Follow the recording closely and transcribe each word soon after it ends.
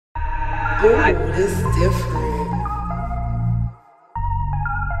Ooh, this is different.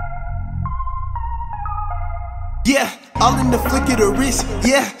 Yeah, all in the flick of the wrist.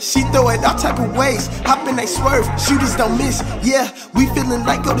 Yeah, she throw it all type of ways. Hop in, they swerve, shooters don't miss. Yeah, we feeling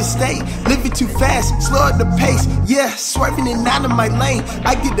like go to state. Living too fast, slow up the pace. Yeah, swerving in out of my lane.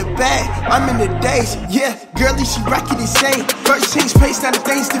 I get the bag, I'm in the days. Yeah, girlie, she rockin' insane. First change pace, now the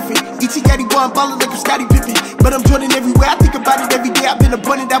thing's different. E.T. got it going, ballin' like I'm Scottie Pippen. But I'm Jordan everywhere, I think about it every day. I've been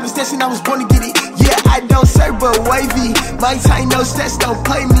abundant, I was destined, I was born to get it. Yeah, I don't serve but wavy. My tight no stats don't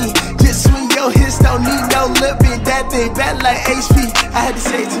play me. Just swing your hips, don't need no lip. That thing bad like HP, I had to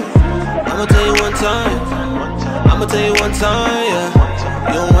say it to you. I'ma tell you one time, yeah.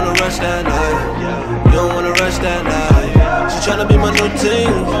 You don't wanna rush that night, you don't wanna rush that night. She tryna be my new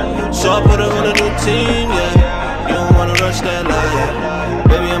team, so I put her on a new team, yeah. You don't wanna rush that night,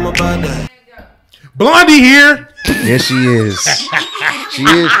 baby, I'm about that. Blondie here. Yes, she is. She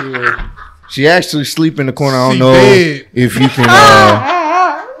is here. She actually sleep in the corner. I don't She know dead. if you can.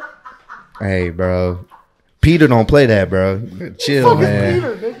 Hey, bro. Peter don't play that, bro. Chill, man.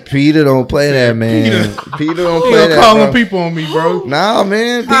 Peter don't play that, man. Peter don't play that, calling bro. people on me, bro. Nah,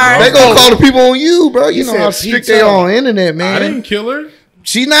 man. They gonna call the people on you, bro. You know how strict they are on the internet, man. I didn't kill her.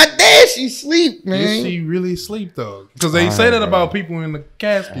 She not dead. She sleep, man. Did she really sleep though? Because they say that about people in the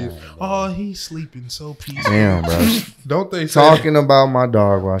casket. Oh, he's sleeping so peaceful. Damn, bro. Don't they say Talking about my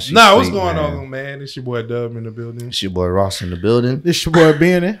dog while she Nah, what's sleep, going man. on, man? It's your boy Dub in the building. It's your boy Ross in the building. This your boy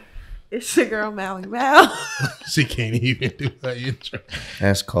Benny. It's your girl Mally Mal. She can't even do her intro.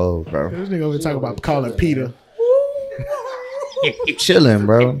 That's cold, bro. This nigga over here talking about calling Peter. Chilling,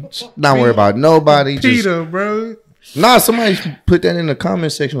 bro. Not worry about nobody. Peter, bro. Nah, somebody put that in the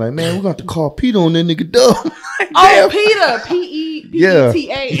comment section like, man, we're going to call Peter on that nigga Dub. Oh, Peter.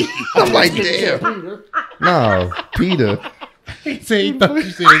 P-E-P-E-T-A. I'm like, damn. No, Peter. He said he thought you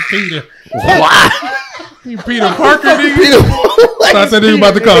said Peter. Why? You Peter Parker, nigga. Peter, Thought that nigga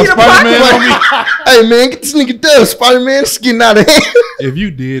about to call Spider-Man on me. Hey, man, get this nigga Dub. Spider-Man, it's getting out of hand. If you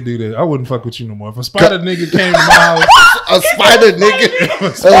did do that, I wouldn't fuck with you no more. If a spider nigga came to my house, A spider nigga.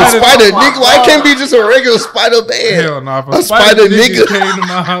 A spider nigga. Why can't be just a regular spider man? hell no. If A spider nigga came to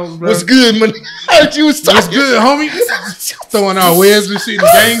my house, bro. What's good, man? I heard you was talking. What's good, homie? Throwing out webs and shit in the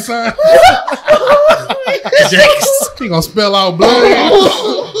gang sign. He gonna spell out blood.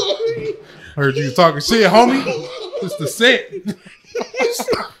 Heard you talking shit, homie. It's the set.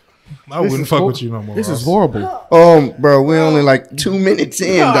 I wouldn't fuck with you no more. This Ross. is horrible. Bro, we only like 2 minutes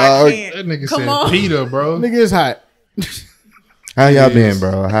in, dog. That nigga Come said on. Peter, bro. Nigga is hot. How y'all been,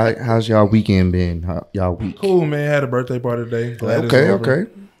 bro? How's y'all weekend been? Y'all week? Cool, man. Had a birthday party today. Glad it's Okay, over.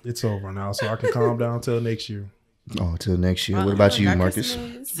 okay. It's over now, so I can calm down until next year. Oh, till next year. What about you, Marcus?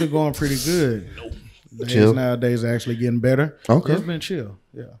 It's been going pretty good. Days Chill. nowadays are actually getting better. Okay. It's been chill.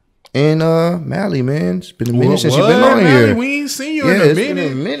 Yeah. And Mally, man, it's been a minute since you've What, been on Mally? here. We ain't seen you Yeah, in a it's been a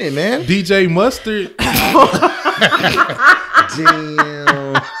minute. minute, man. DJ Mustard.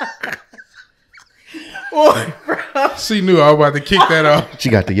 Damn. She knew I was about to kick that off. She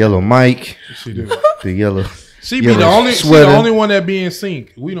got the yellow mic, She did. the yellow. She be the Yellow only. She sweater. the only one that be in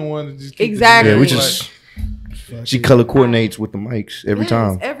sync. We don't want to just keep Exactly. Yeah, the we video just. like- She color coordinates with the mics every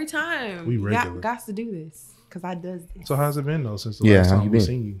time. Every time. We regular. Got to do this. Because I does this. So how's it been though since the Yeah, last how time you we been?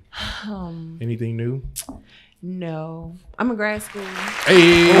 seen you? Anything new? No. I'm in grad school.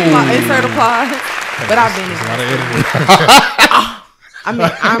 Hey, Insert applause. But I've been in a lot grad of school. editing. I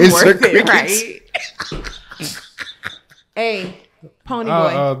mean, I'm Insert worth it, crickets. right? Hey, Pony Boy.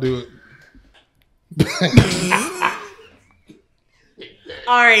 I'll do it.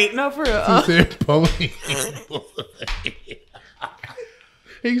 All right. No, for real. He said pony.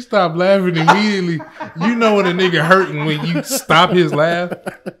 He stopped laughing immediately. You know when a nigga hurting when you stop his laugh.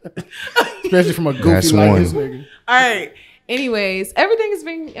 Especially from a goofy That's like one. this nigga. All right. Anyways, everything has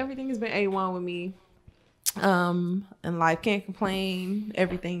been A1 with me. And life can't complain.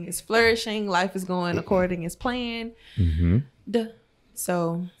 Everything is flourishing. Life is going according as planned. Duh.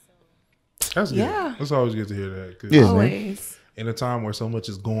 So That's good. Yeah. It's always good to hear that. 'Cause Yeah. man. always. in a time where so much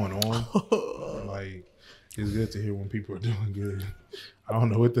is going on, like it's good to hear when people are doing good. I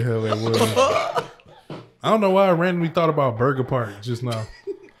don't know what the hell that was. I don't know why I randomly thought about Burger Park just now.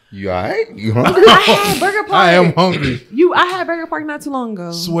 You all right? You hungry? I had Burger Park. I am hungry. I had Burger Park not too long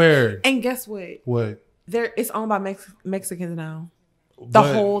ago. Swear. And guess what? What? It's owned by Mexicans now. The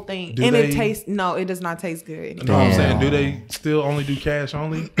But whole thing. do And they- it tastes it does not taste good anymore. No, I'm saying, do they still only do cash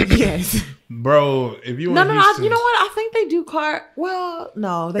only? Yes. Bro, if you No, in Houston, you know what? I think they do card. Well,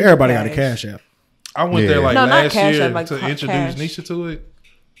 no. They do Everybody got a cash app. I went there Yeah. like No, not last Cash year App, like to introduce cash. Nisha to it.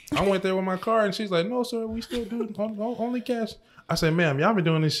 I went there with my car and she's like, "No, sir, we still do only cash." I said, ma'am, y'all been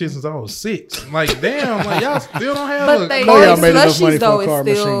doing this shit since I was 6. Like, damn, like y'all still don't have. But they know y'all made enough money slushies though for a car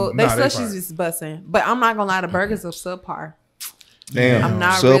is still machine. they Nah, they slushies fire. is busting. But I'm not gonna lie, the burgers are subpar. Damn, I'm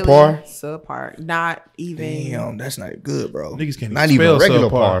not subpar. really subpar. Not even Damn, that's not good, bro. Niggas can't Not even even spell regular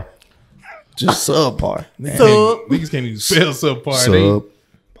subpar. par. Just subpar. Man. sub Niggas can't even spell subpar. They Subpar.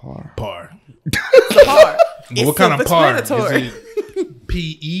 par. par. But what kind of par? Is it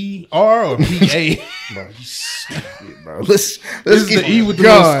P-E-R or P-A? Bro, you stupid, bro. Let's This is get the E with the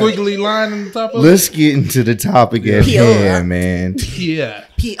God. little squiggly line on the top of it? let's get into the topic at hand, man. Yeah.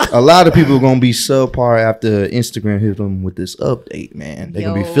 A lot of people are gonna be subpar after Instagram hit them with this update, man. They're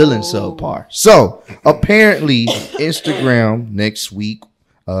gonna be feeling subpar. So apparently, Instagram next week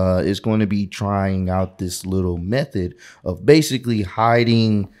is going to be trying out this little method of basically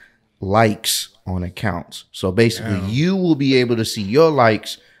hiding likes on accounts. So basically, you will be able to see your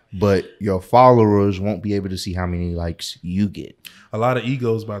likes, but your followers won't be able to see how many likes you get. A lot of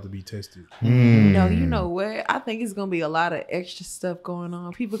egos about to be tested. No, you know what? I think it's gonna be a lot of extra stuff going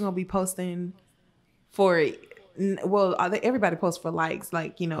on. People gonna be posting for it. Well, everybody posts for likes,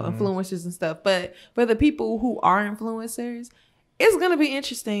 like influencers and stuff. But for the people who are influencers, it's gonna be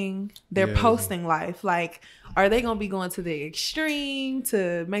interesting. Their posting life, like, are they gonna be going to the extreme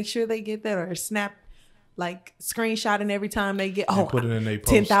to make sure they get that, or snap like screenshotting every time they get put it in their post.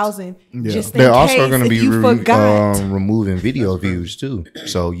 10,000? Just in They're case also going to if be you forgot. removing video views too,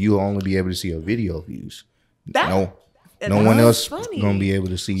 so you'll only be able to see your video views. No one else funny. going to be able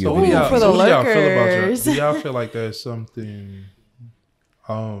to see your So what do video. y'all, for the so what do y'all feel about lurkers. do y'all feel like there's something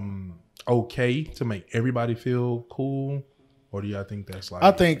okay to make everybody feel cool? Or do y'all think that's like...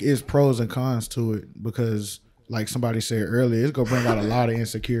 I think it's pros and cons to it because, like somebody said earlier, it's gonna bring out a lot of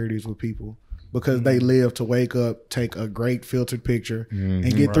insecurities with people because they live to wake up, take a great filtered picture,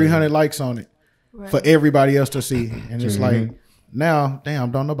 and get 300 likes on it for everybody else to see. And it's like, now,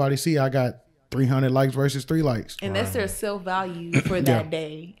 damn, don't nobody see I got 300 likes versus 3 likes. And that's their self-value for that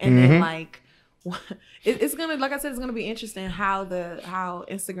day. And then like it's gonna, like I said, it's gonna be interesting how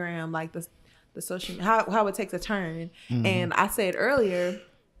Instagram, like the social, how it takes a turn. And I said earlier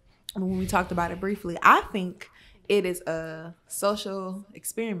when we talked about it briefly, I think it is a social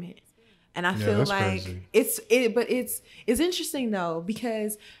experiment. And I feel like crazy. it's interesting though,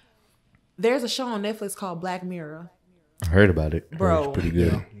 because there's a show on Netflix called Black Mirror. I heard about it. Bro. It's pretty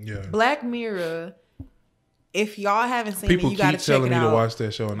good. Yeah. Black Mirror, if y'all haven't seen People it, you gotta keep check telling it me out. to watch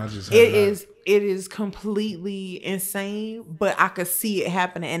that show, and I just It is completely insane, but I could see it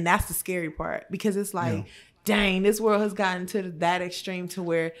happening, and that's the scary part, because it's like, dang, this world has gotten to that extreme to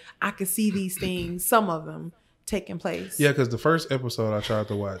where I could see these things, some of them, taking place. Yeah, because the first episode I tried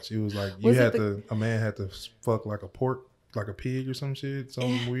to watch, it was like a man had to fuck like a pig or some shit,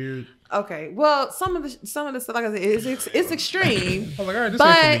 something weird. Okay, well, some of the stuff, like I said, it's extreme. I was like, all right, this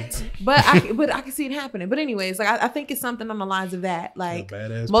ain't for me. but I can see it happening. But anyways, like I think it's something on the lines of that. Like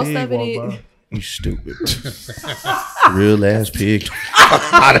Badass most pig of it walk is. by. You stupid. Real ass pig.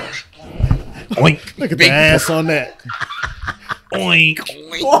 Oink. Look at the ass on that. Oink.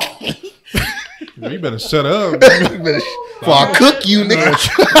 You better shut up. Before I cook you, nigga.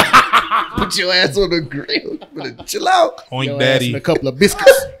 Put your ass on the grill. You better chill out. Oink Your ass daddy. and a couple of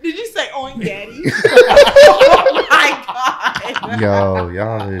biscuits. Did you say oink daddy? Oh my god. Yo,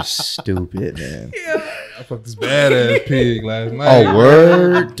 y'all is stupid, man. I fucked this badass pig last night. Oh,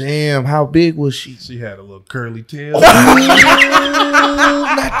 word? Damn, how big was she? She had a little curly tail. Not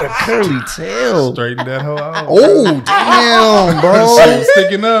the curly tail. Straightened that hoe out. Oh, damn, Shit bro. was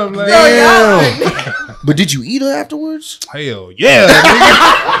sticking up. Like, Damn. But did you eat her afterwards? hell yeah,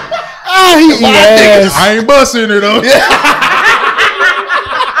 nigga. Yes. I ain't busting her though.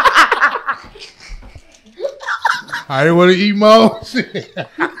 I didn't want to eat more.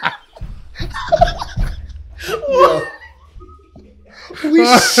 We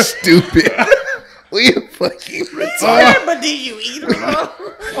stupid. We fucking retarded. But did you eat them?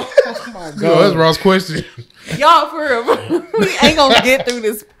 Yo, that's Ross' question. Y'all, for real, we ain't gonna get through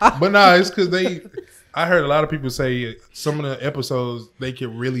this. But nah, it's because I heard a lot of people say some of the episodes they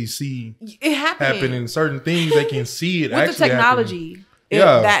can really see It happen in certain things. They can see it with actually the technology.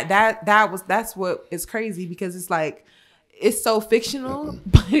 That's what is crazy, because it's like it's so fictional,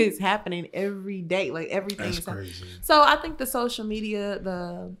 but it's happening every day. Like everything That's is happening. crazy. So I think the social media,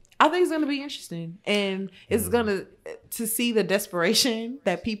 I think it's gonna be interesting, and it's gonna to see the desperation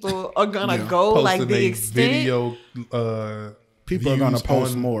that people are gonna go, Posting like the they extent. video, People are gonna views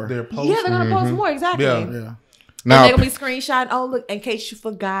post on more. Their posts. Yeah, they're gonna post more, exactly. Yeah. Yeah. Now, they're gonna be screenshotting. Oh, look! In case you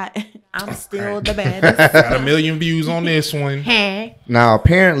forgot, I'm still the baddest. Got 1 million views on this one. Hey. Now,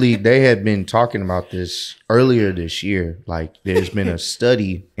 apparently, they had been talking about this earlier this year. Like, there's been a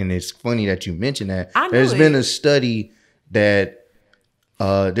study, and it's funny that you mentioned that. I knew There's it. been a study that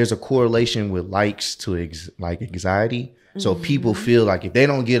there's a correlation with likes to anxiety. So people feel like if they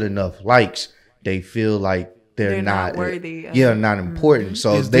don't get enough likes, they feel like they're not worthy. not important.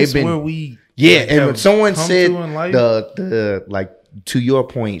 So Is they've this been where we and when someone come said to in life? the like to your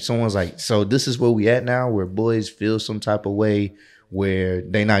point, someone's like, so this is where we at now, where boys feel some type of way where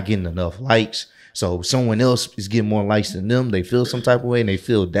they not getting enough likes. So someone else is getting more likes than them. They feel some type of way and they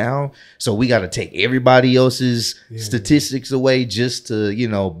feel down. So we got to take everybody else's statistics away just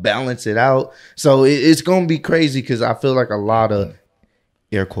to, balance it out. So it's going to be crazy because I feel like a lot of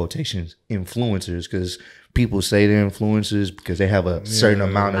air quotations influencers, because people say they're influencers because they have a certain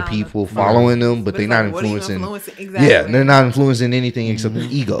amount of people following them, but they're not influencing. Exactly. Yeah, they're not influencing anything except their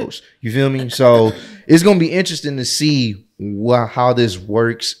egos. You feel me? So it's gonna be interesting to see how this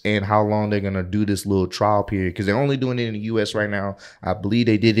works and how long they're gonna do this little trial period, because they're only doing it in the U.S. right now. I believe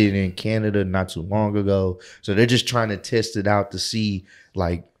they did it in Canada not too long ago. So they're just trying to test it out to see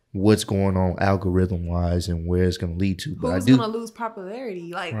like what's going on algorithm wise and where it's going to lead to. But Who's gonna lose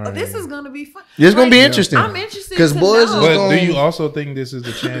popularity? Like this is gonna be fun. It's going to be interesting. I'm interested because boys is But going. do you also think this is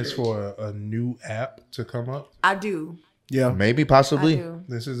a chance for a new app to come up? I do. Yeah. Maybe I possibly. do.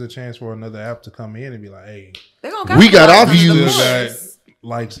 This is a chance for another app to come in and be like, hey, They're gonna We got our capitalize on the views. boys. got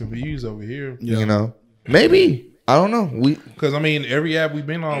likes and views over here. You know, maybe I don't know. Because I mean, every app we've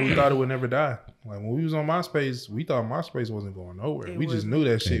been on, we thought it would never die. Like when we was on MySpace, we thought MySpace wasn't going nowhere. We just knew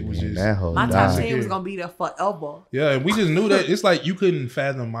that shit was just that whole My top died. 10 was gonna be there forever. yeah, and we just knew that it's like you couldn't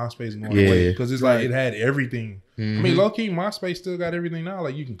fathom MySpace going away because it's like it had everything. I mean, low key, MySpace still got everything now.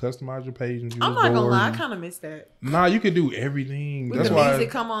 Like you can customize your page. And I'm not gonna lie, I kind of miss that. Nah, you could do everything. With That's the why, music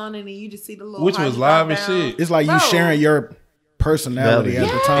come on and then you just see the little which heart was drop live as down. shit. It's like you Bro. sharing your personality at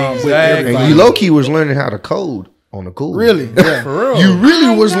the time with Exactly. everybody. And you low key was learning how to code on the cool. Really? Yeah. For real. You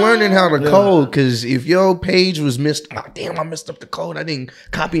really was learning how to code, because if your page was missed, damn, I messed up the code. I didn't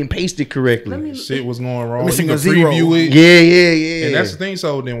copy and paste it correctly. Shit was going wrong. missing You a could zero. preview it. Yeah. And that's the thing.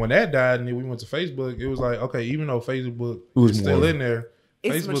 So then when that died and then we went to Facebook, it was like, okay, even though Facebook was is still more- in there,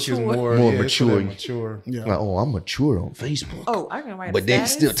 It's Facebook mature. is More it's still mature. mature. Yeah. like, oh, I'm mature on Facebook. Oh, I can write. But a they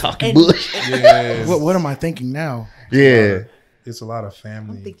status still talking and- bullshit. Yeah. What am I thinking now? Yeah. It's a lot of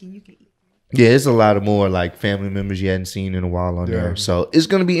family. I'm thinking you can eat. Yeah, it's a lot of more like family members you hadn't seen in a while on Yeah. there. So it's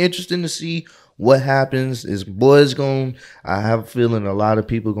gonna be interesting to see what happens. Is boys going? I have a feeling a lot of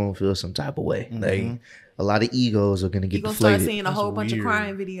people gonna feel some type of way. Like a lot of egos are gonna get You're gonna start deflated. seeing a whole bunch of weird.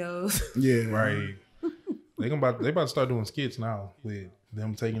 crying videos. Yeah. Right. they about to start doing skits now with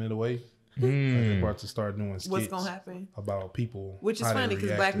them taking it away. They're about to start doing skits. What's gonna happen? About people. Which is how they funny because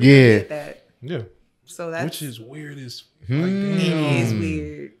react. Black Mirror Yeah. did that. Yeah. So that's Which is weird as it is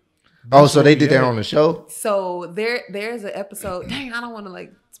weird. Oh, so they what we did that had. on the show? So there's an episode. Dang, I don't want to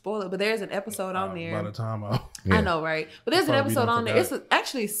like spoil it, but there's an episode on there. By the time out. I know, right? But there's an Probably episode done on there. forgot. It's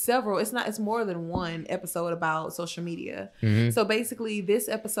actually several. It's more than one episode about social media. So basically, this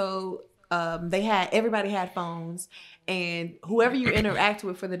episode, everybody had phones, and whoever you interact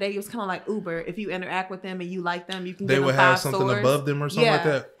with for the day, it was kind of like Uber. If you interact with them and you like them, you can They give would them have 5 something stars. above them or something like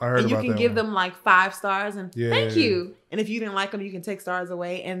that. I heard and you about can that give one. them like 5 stars and Yeah. thank you. And if you didn't like them, you can take stars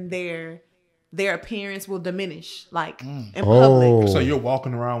away, and their appearance will diminish, like in public. So you're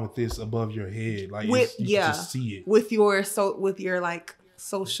walking around with this above your head, like With you can just see it. with your like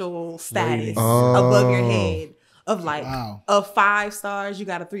social status Ratings. above your head of like Wow. of 5 stars, you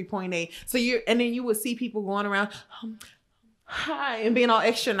got a 3.8. So and then you would see people going around hi and being all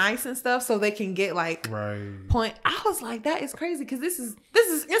extra nice and stuff so they can get like Right. point. I was like, that is crazy because this is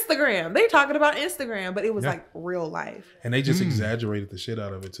Instagram. They're talking about Instagram, but it was like real life. And they just exaggerated the shit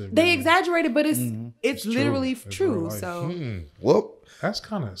out of it too. They exaggerated, but it's literally It's true. real life. So Well, That's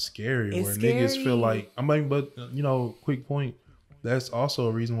kind of scary. It's Where niggas scary. feel like but quick point. That's also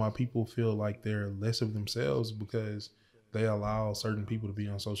a reason why people feel like they're less of themselves because they allow certain people to be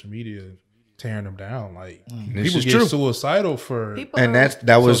on social media, tearing them down. Like This people is get true. suicidal for. people and are-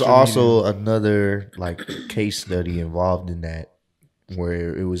 that was Social also another like case study involved in that,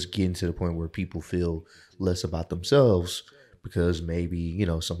 where it was getting to the point where people feel less about themselves because maybe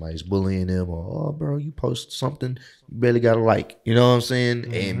somebody's bullying them, or oh bro, you post something you barely got a like, you know what I'm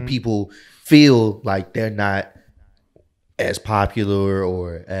saying? And people feel like they're not as popular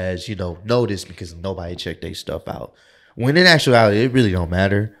or as noticed because nobody checked their stuff out, when in actuality it really don't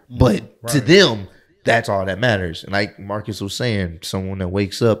matter. But to them, that's all that matters. And like Marcus was saying, someone that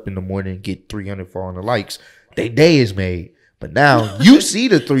wakes up in the morning and get 300, 400 likes, their day is made. But now you see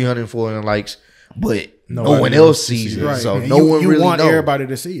the 300, 400 likes, but no one else sees it. Right. So And no one you really want knows. everybody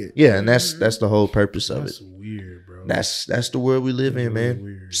to see it. Yeah, and that's the whole purpose of That's it. weird, bro. That's the world we live in, man.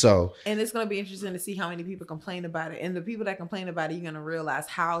 Weird. So And it's going to be interesting to see how many people complain about it. And the people that complain about it, you're going to realize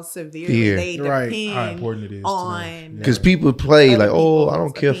how severely they Right. depend How important it is to on. because people play Other like, oh, I people's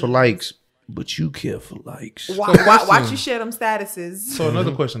don't care for opinions. likes, but you care for likes. Watch you share them statuses. So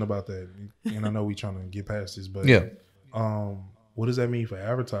another question about that, and I know we trying to get past this, but Yeah. what does that mean for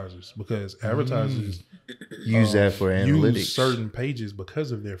advertisers? Because advertisers Use that for analytics. use certain pages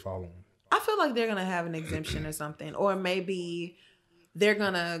because of their following. I feel like they're going to have an exemption or something. Or maybe they're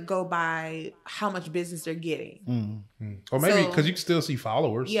going to go by how much business they're getting. Or maybe So- because you can still see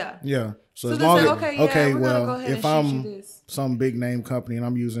followers. Yeah. Yeah. So, So as they long say, as okay, yeah, we're gonna well, go ahead if and shoot I'm you this. some big name company and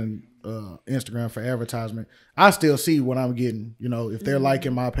I'm using Instagram for advertisement, I still see what I'm getting. You know, if they're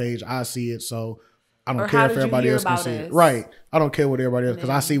liking my page, I see it. So I don't Or care how if did you everybody hear else can about see us? it. Right. I don't care what everybody else because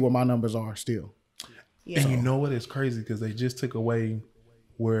I see what my numbers are still. Yeah. And you know what? It's crazy because they just took away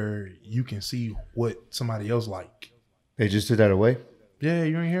where you can see what somebody else like. They just took that away. Yeah,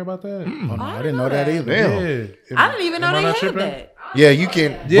 you ain't hear about that? Oh, no, I I didn't know that either. Damn. Yeah. I didn't even know Am I they not had tripping? that. Yeah, you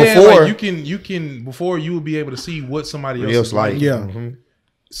can. Yeah, before like you can before you would be able to see what somebody else is like. Yeah. Mhm.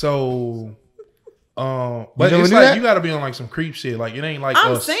 So, but never it's knew like that? you got to be on like some creep shit. Like it ain't like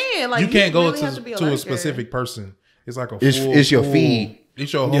I'm us. saying, like, you you can't go really have to be a to a lurker. specific person. It's like a It's your feed.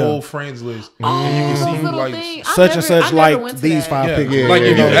 It's your whole friends list, and you can see who Little likes. thing. I Such and such I never like went to these that. 5 Yeah, pictures. like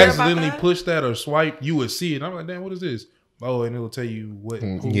if you yeah. accidentally About that? push that or swipe, you would see it. And I'm like, damn, what is this? Oh, and it'll tell you what,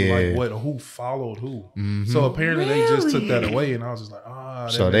 who Yeah. like what, or who followed who. So apparently they just took that away, and I was just like,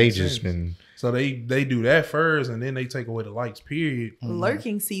 that So they makes just sense. been. So they do that first, and then they take away the likes. Period.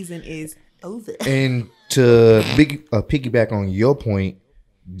 Lurking season is over. And to piggyback on your point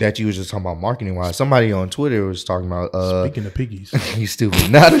that you was just talking about marketing wise, somebody on Twitter was talking about Speaking of piggies, you stupid.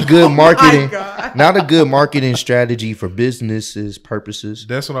 Not a good marketing, God. not a good marketing strategy for businesses purposes.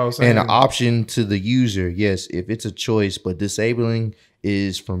 that's what I was saying. And an option to the user, yes, if it's a choice, but disabling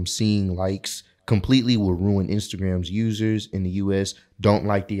is from seeing likes completely will ruin Instagram's users in the US. Don't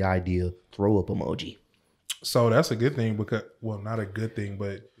like the idea. Throw up emoji. So that's a good thing because, well, not a good thing,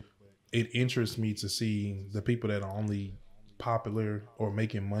 but it interests me to see the people that are only popular or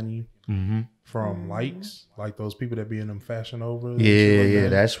making money from likes, like those people that be in them Fashion Nova. and shit like Yeah, that.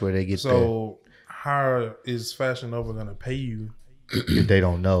 that's where they get So how is Fashion Nova gonna pay you if they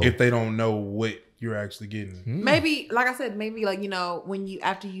don't know. if they don't know what you're actually getting? Maybe, like I said, maybe like, you know, when you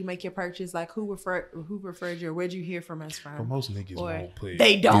after you make your purchase, like who referred you, or where'd you hear from us But from? most niggas Or won't put.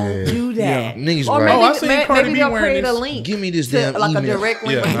 they don't do that. Niggas Or right. maybe, Oh, I seen Cardi maybe B they'll wearing create a this. link. Give me this to, damn like email. a direct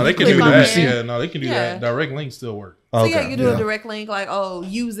link. Yeah, where no, you they can click do on that. it. Yeah, no, they can do Yeah. that. Direct links still work. So yeah, Okay. you do a direct link, like, oh,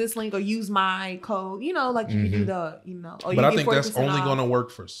 use this link or use my code. You know, like you can do the, you know. Or But you I get think that's 40% only off. going to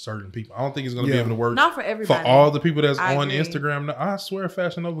work for certain people. I don't think it's going to be Yeah. able to work Not for everybody. for all the people that's I on agree. Instagram. No, I swear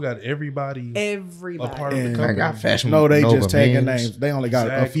Fashion Nova got everybody Everybody. a part of the And I company. got fashion. No, they Nova just tagging men's. names. They only got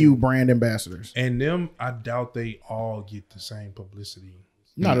a Exactly. few brand ambassadors. And them, I doubt they all get the same publicity.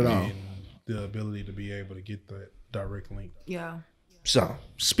 Not at all. And the ability to be able to get that direct link. Yeah. So,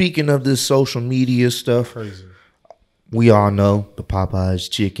 speaking of this social media stuff, Crazy. we all know the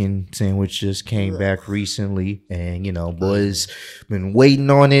Popeyes chicken sandwich just came back recently, and you know, boys been waiting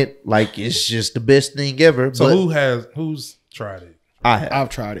on it like it's just the best thing ever. So but who's tried it? I have. I've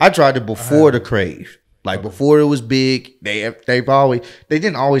tried it. I tried it before the crave. Like before it was big, they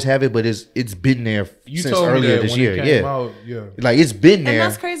didn't always have it, but it's been there You since told me earlier that this when year. it came Yeah, out. Yeah. like it's been And there.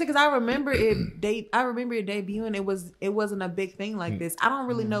 that's crazy because I remember it. I remember it debuting. It wasn't a big thing like this. I don't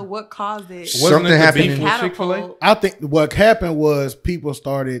really know what caused it. Wasn't Something it the happened beef in- with Chick-fil-A? Catapult. I think what happened was people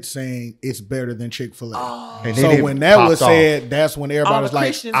started saying it's better than Chick-fil-A. And then So it when that was popped off. said, that's when All everybody the was like,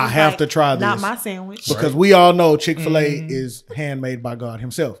 Christians I was have like, to try this. Not my sandwich. Because we all know Chick-fil-A is handmade by God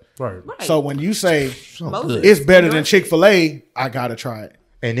himself. Right. Right. So when you say Moses. it's better than Chick-fil-A, I gotta try it.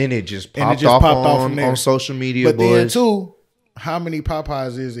 And then it just And it popped just off popped off on, from there. on social media, But then boys. too, how many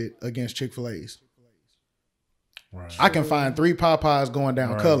Popeyes is it against Chick-fil-A's? Right. I can find 3 Popeyes going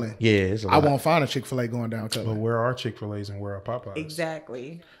down Cullen. Yeah, it's a I lot. won't find a Chick-fil-A going down But Cullen. where are Chick-fil-A's and where are Popeyes?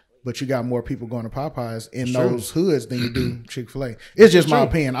 Exactly. But you got more people going to Popeyes in True. those hoods than you do Chick-fil-A. It's just my True.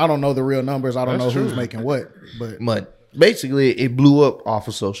 opinion. I don't know the real numbers. I don't That's know who's true. making what. But But basically, it blew up off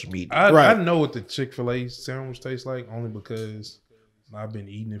of social media. I know what the Chick-fil-A sandwich tastes like only because I've been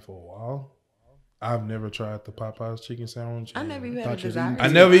eating it for a while. I've never tried the Popeyes chicken sandwich. I and never even had a Thought you was desire. eating- I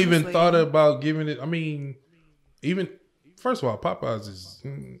to, never even honestly. thought about giving it. I mean, even first of all, Popeyes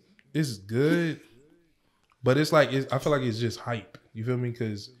is good, but it's like I feel like it's just hype. You feel me?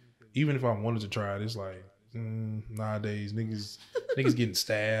 Because even if I wanted to try it, it's like nowadays niggas getting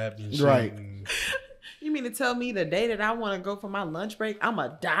stabbed and shit. Right. And, You mean to tell me the day that I want to go for my lunch break, I'ma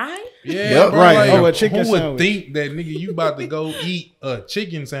die? yeah, Yep, bro, right. Like, Oh, a chicken who would sandwich. think that nigga you about to go eat a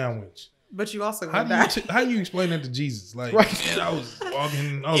chicken sandwich? But you also How gonna do die. how you explain that to Jesus? Like, Right. man, I was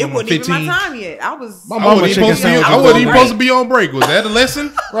walking. I was It on wasn't 15. even my time yet. I was. My I mama wasn't chicken even sandwich. I wasn't even supposed to be on break. Was that a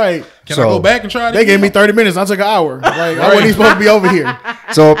lesson? Right. Can So, I go back and try it They gave again? me 30 minutes. I took an hour. Like I wasn't even supposed to be over here.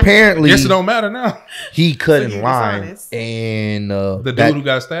 So apparently, Guess it don't matter now. he cut So in you line, dishonest. and The dude that- who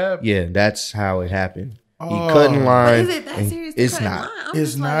got stabbed. yeah, that's how it happened. He Oh. cut in But line. is it that and serious? To It's cut in not. line? I'm It's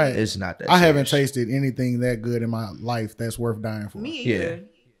just not. like, It's not that. I haven't serious. tasted anything that good in my life that's worth dying for. Me Yeah. either.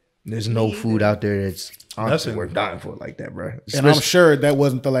 There's no Me food out there that's honestly it. worth dying for like that, bro. And I'm sure that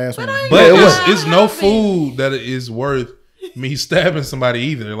wasn't the last one. But it it's no food that is worth me stabbing somebody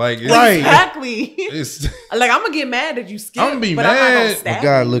either. Like, it's, Right. Exactly. It's Like I'm gonna get mad that you skipped. I'ma be but I'm not mad. gonna The stab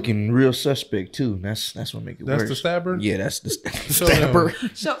guy you. looking real suspect too. That's what make it That's worse. the stabber? Yeah, that's the Show stabber.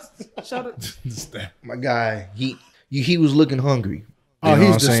 Show the. stab. My guy, he was looking hungry. Oh, You know he's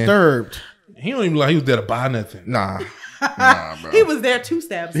what I'm saying? disturbed. He don't even like he was there to buy nothing. Nah, bro. He was there to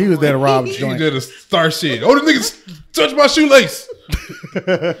stab. He was there to someone. rob the He joint. did a start shit. Oh, the niggas touched my shoelace.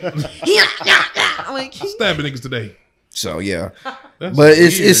 I'm like, Stabbing niggas today. So yeah, That's but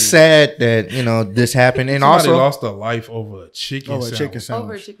it's weird. sad that this happened, and Somebody also lost a life over a chicken Oh, a sandwich. chicken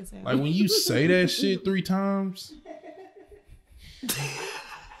over a sandwich. chicken sandwich. Like when you say that shit 3 times.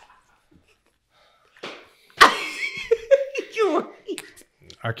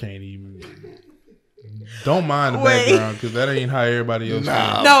 I can't even. Don't mind the Wait. background because that ain't how everybody else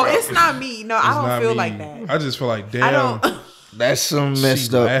feels. No, it's not me. No, I It's don't not feel me. like that. I just feel like I damn, don't. that's some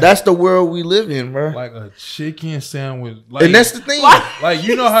messed up. laughed. That's the world we live in, bro. like a chicken sandwich. Like, And that's the thing. like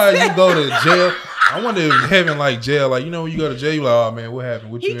you know how you go to jail. I wonder if heaven like jail. Like you know when you go to jail, you like, oh man, what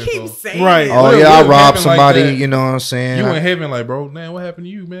happened? What He you in keeps for? saying, Right. it. Oh What yeah, I if robbed happened like somebody. that? You know what I'm saying? You in heaven, like bro, man, what happened to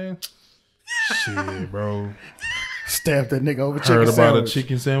you, man? Shit, bro. Stabbed that nigga over chicken Heard about sandwich. a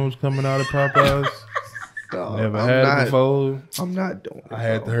chicken sandwich coming out of Popeyes. Dog, Never I'm had not, it before. I'm not doing it. I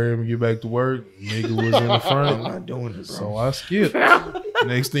had to bro. hurry him and get back to work. Nigga was in the I'm front. not doing it, bro. So I skipped.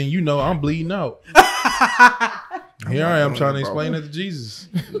 Next thing you know, I'm bleeding out. Here I am trying to explain that to Jesus.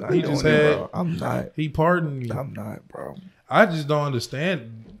 I'm not He doing just it, had, bro. I'm not. he pardoned me. I'm not, bro. I just don't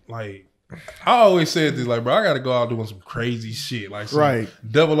understand. Like, I always said this, like, bro, I got to go out doing some crazy shit. Like, some Right.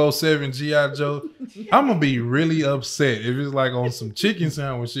 007 G.I. Joe. I'm going to be really upset if it's like on some chicken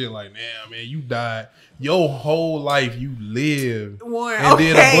sandwich shit. Like, damn, man, you died. Your whole life you lived Warren, and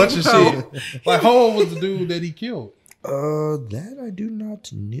did a okay, bunch of bro. shit. Like, how old was the dude that he killed? That I do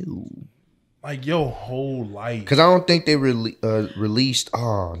not know. Like, your whole life. Because I don't think they released.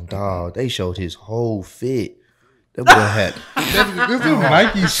 Oh, dog. They showed his whole fit. That boy had This is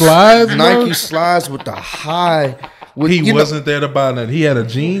Nike slides, bro. Nike slides with the high. With, He you know- wasn't there to buy nothing. He had a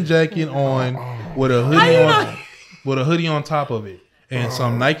jean jacket on with a hoodie on, with a hoodie on top of it, and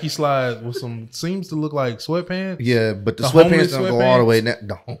some Nike slides with some seems to look like sweatpants. Yeah, but the homeless sweatpants don't go all the sweatpants? way.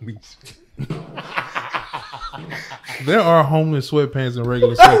 The homies. There are homeless sweatpants and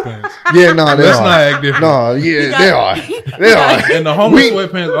regular sweatpants. Yeah, no, they Let's are. not act different. No, yeah, they are. They are. And the homeless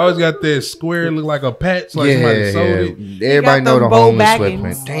sweatpants always got that square, look like a patch, like somebody sold it. Everybody know them the Bo homeless Baggins.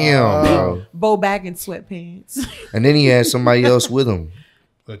 sweatpants. Damn, bro. Bo bag and sweatpants. And then he had somebody else with him.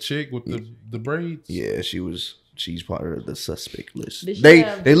 A chick with the braids. Yeah, she's part of the suspect list. Did she They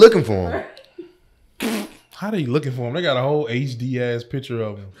have- they looking for him. How they looking for him? They got a whole HD ass picture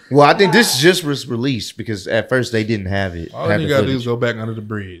of him. Well, I think this just was released because at first they didn't have it. All have they the gotta do footage. is go back under the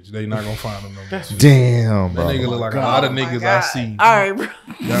bridge. They not gonna find him no more. Damn, That bro. nigga look like a lot of niggas I see All right, bro.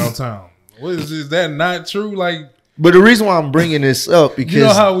 downtown. What is that not true? Like, But the reason why I'm bringing this up because you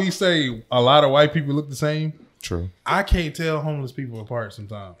know how we say a lot of white people look the same? true. I can't tell homeless people apart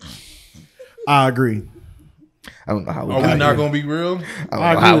sometimes. I agree. I don't know how we Are got we not here. gonna be real? I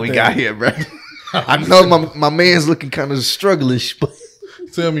I don't know agree how with we that. got here, bro. I know my man's looking kind of struggleish, but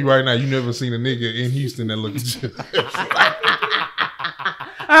Tell me right now, you never seen a nigga in Houston that look just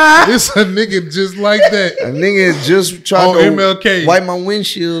it's a nigga just like that. a nigga just tried On to MLK. wipe my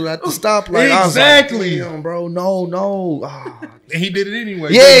windshield at the stoplight. I was Exactly. like, damn, bro. No. Ah. And he did it anyway.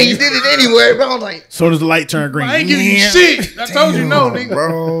 Yeah, he did it anyway, bro. I'm like, So does the light turn green? I ain't giving you shit. I told you no, nigga.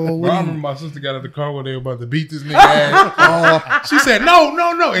 bro. Bro, I remember my sister got out of the car when they were about to beat this nigga ass. She said, no.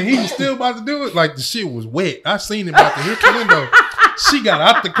 And he was still about to do it. Like, the shit was wet. I seen him about to hit the window. She got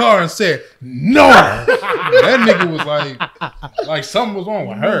out the car and said, no. That nigga was like something was wrong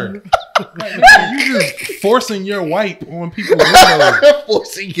with her. Like, nigga, you just forcing your wipe on people's windows.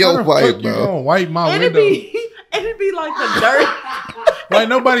 Forcing How your the wife, fuck you bro. gonna wipe my And window? it'd be like the dirt. Like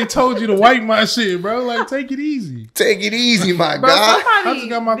nobody told you to wipe my shit, bro. Like take it easy. Take it easy, my Bro, guy. I just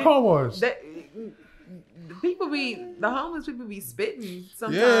got my car washed. The homeless people be spitting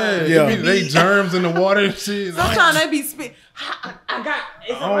sometimes. Yeah. They germs in the water and shit. Sometimes they be spitting. I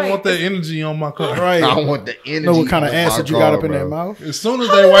don't want that energy on my car. Right. I want the energy. Know what kind of on my acid you car, got up in bro. that mouth? As soon as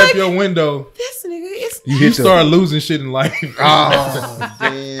they wipe your window, This nigga is. you start losing shit in life. Oh,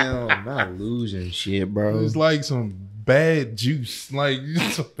 damn. Not losing shit, bro. It's like some bad juice. Like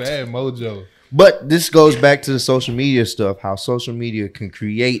some bad mojo. But this goes back to the social media stuff, how social media can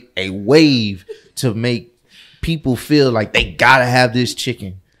create a wave to make people feel like they gotta have this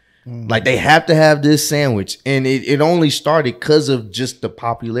chicken. Like they have to have this sandwich. And it only started because of just the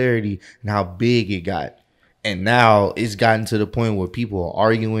popularity and how big it got. And now it's gotten to the point where people are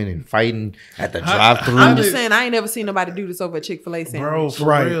arguing and fighting at the drive-thru. I'm just saying, I ain't never seen nobody do this over a Chick-fil-A sandwich. Bro,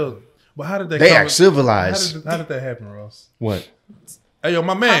 for real. But how did that They are civilized. How did that happen, Ross? What? Hey, yo,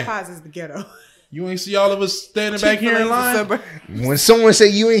 my man. Popeyes is the ghetto. You ain't see all of us standing back here in line? When someone say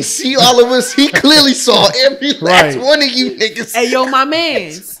you ain't see all of us, he clearly saw every last one of you niggas. Hey, yo, my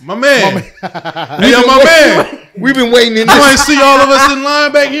mans. My man. Hey, yo, my man. We've been waiting in You ain't this. see all of us in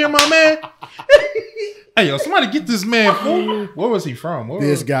line back here, my man? Hey, yo, somebody get this man food. Where was he from?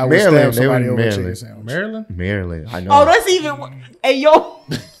 This guy was Maryland. stabbed They were somebody in over a Maryland. chicken sandwich. Maryland? Maryland, I know. Oh, that's even. Hey, yo.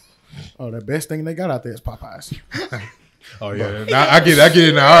 Oh, the best thing they got out there is Popeyes. Oh, yeah. Now, I get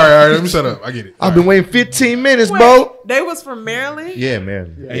it now. All right. Let me shut up. I get it. I've been waiting 15 minutes, Wait, bro. they was from Maryland? Yeah,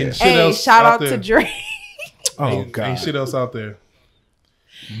 Maryland. Ain't shit Hey, else shout out there. to Drake. Oh, Ain't God. shit else out there.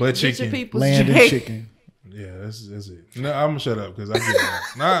 But Get your chicken. people's Land and Drake. chicken. Yeah, that's it. No, I'm gonna shut up because I get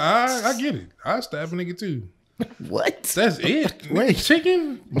it. Nah, I get it. I stab a nigga too. What? That's it. Wait.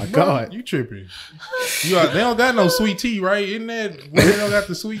 Chicken? My Bro, God. you tripping? They don't got no sweet tea, right? Isn't that where they don't got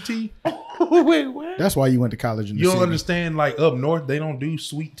the sweet tea? Wait, what? That's why you went to college in the You don't city. understand? Like up north, they don't do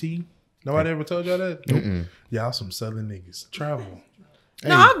sweet tea. Nobody ever told y'all that? Nope. Y'all some southern niggas. Travel.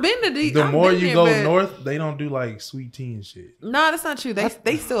 No, I've been to these. The I've more been you there, go but- north, they don't do like sweet tea and shit. No, that's not true.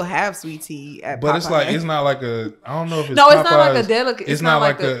 They still have sweet tea at But Popeyes. it's like it's not like a. I don't know if it's. No, it's not like Popeyes. a delicacy. It's not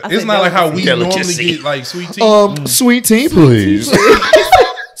like a. I It's said not like how we normally delicacy. get like sweet tea. Sweet tea, please.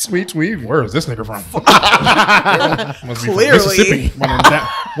 Sweet tea. Where is this nigga from? Must be from Clearly. Mississippi.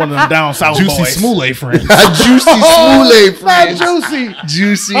 One of them down south Juicy boys. Smoulet friends. Juicy Smoulet friends. Juicy.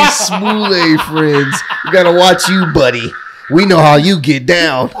 Juicy Smoulet friends. We gotta watch you, buddy. We know how you get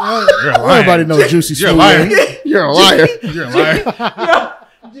down. You're a liar. Everybody knows Juicy You're a liar. Smoothie. You're a liar. You're a liar.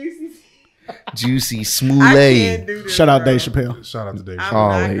 Juicy I can't Smoulet. do this. Shout out bro. Dave Chappelle. Shout out to Dave. I'm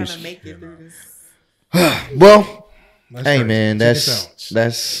Always. not gonna make it through this. Well, That's hey crazy. man, Chicken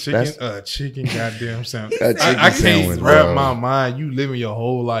that's sandwich. that's Chicken goddamn sandwich. A chicken I can't sandwich, wrap bro. my mind. You living your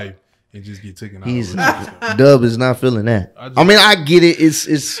whole life and just get taken out. he's Dub is not feeling that. I mean, I get it. It's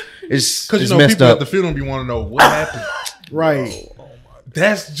Because you know messed people up. at the funeral be want to know what happened. Right.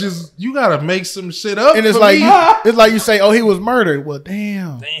 That's just you gotta make some shit up. And it's for like me. it's like you say, oh, he was murdered. Well,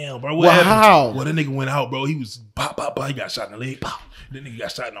 damn. Damn, bro. What Well, happened? how? Well, that nigga went out, bro. He was pop, pop, pop. He got shot in the leg, pop. That nigga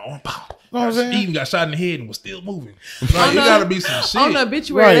got shot in the arm, pop. Know what I'm saying? He even got shot in the head and was still moving. Like, you gotta be some shit. On the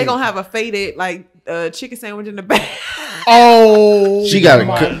obituary, Right. they gonna have a faded like chicken sandwich in the back. Oh, She got to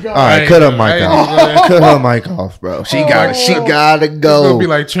my cut. All God. right, cut her I mic ain't off. gonna- Cut her mic off, bro. She got to It's go. gonna be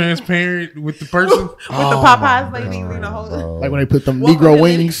like transparent with the person. With the Popeyes lady, you know, hold bro. Like when they put them Welcome Negro to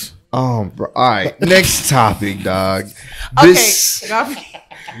wings. Bro. All right, next topic, dog. Okay, This y'all-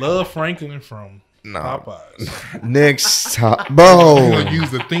 Love Franklin from no Popeyes. next topic, We're bro. gonna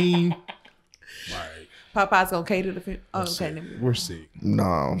use the theme. Popeyes gonna cater the. Oh, okay, never mind. We're sick.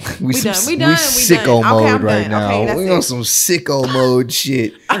 No, We done, we we done. sicko Okay, mode I'm right done. now. Okay, that's we it. on some sicko mode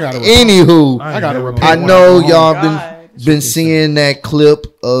shit. gotta Anywho, I gotta repent. I when know go y'all home. been seeing that clip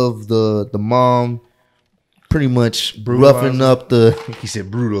of the mom pretty much roughing up the he said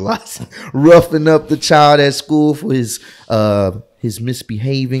brutalizing roughing up the child at school for his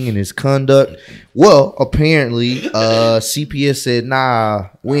misbehaving and his conduct. Well, apparently CPS said nah,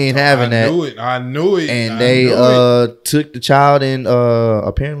 we ain't having that. I knew it. And I they knew it. took the child and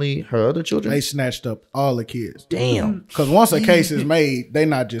apparently her other children. They snatched up all the kids. Damn. Because once a case is made, they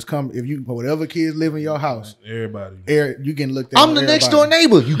not just come. If you whatever kids live in your house, Everybody. you can look. I'm the next door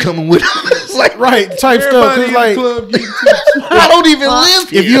neighbor. You coming with us? Like right type stuff. Everybody Cause in like the club getting I don't even live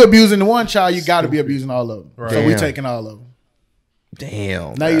here. if you abusing one child, you got to be abusing all of them. Right. So we Damn. taking all of them.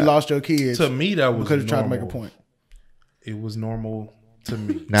 Damn. Now you lost your kids to me, that was because you tried to make a normal. point. It was normal to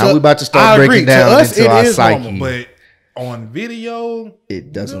me. Now So, we about to I start agree. breaking To down us, into it our is psyche. normal, But on video,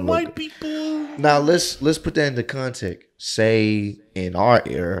 It doesn't the look white good. people. Now let's put that into context. Say in our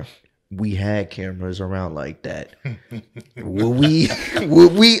era, we had cameras around like that, would we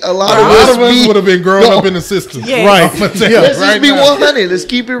a lot of us would have been growing up in the system. Yeah. Right. Let's just be 100. Let's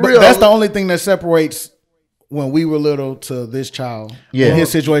keep it real. That's the only thing that separates when we were little to this child. Yeah. His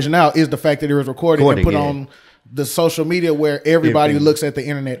situation now is the fact that it was recorded and put yeah. on the social media where everybody looks at the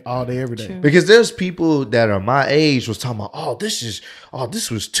internet all day, every day. True. Because there's people that are my age was talking about, this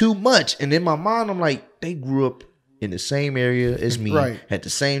was too much. And in my mind, I'm like, they grew up in the same area as me, had the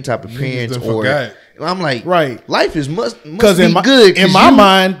same type of parents, or I'm like, life is must be good. In my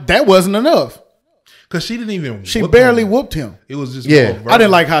mind, that wasn't enough. Because she didn't even. She barely whooped him. It was just. I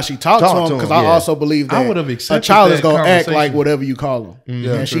didn't like how she talked to him because I also believe that I would have accepted a child is gonna act conversation. like whatever you call him,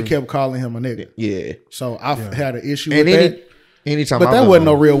 Yeah, and she true. kept calling him a nigga. Yeah. So I had an issue And with that. anytime, But that wasn't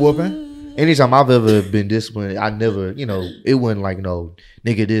no real whooping. Anytime I've ever been disciplined, I never, it wasn't like no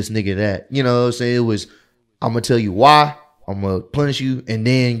nigga this, nigga that. You know what I'm saying? It was, I'm gonna tell you why. I'm gonna punish you, and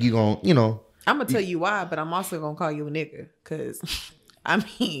then you gonna, I'm gonna tell you why, but I'm also gonna call you a nigga, because I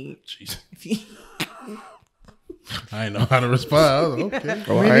mean, if you, I didn't know how to respond. I was like, okay.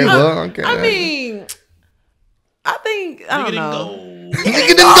 all right, well, okay. I mean, I think I don't know. Nigga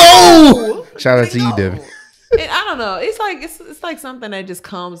didn't go. Shout out to you, Devin. I don't know. It's like it's like something that just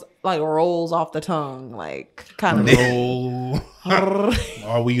comes like rolls off the tongue, like kind of. Roll.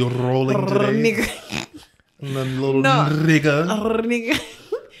 Are we rolling today? Nigga. Little No. nigga.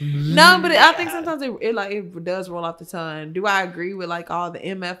 No, but I think sometimes it does roll off the tongue. Do I agree with like all the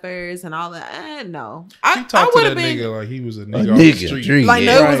MFers and all that? No, She I talked would to have that been nigga like he was a nigga off the street. like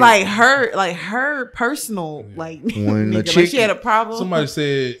no, it was like her personal like When the nigga. Like she had a problem. Somebody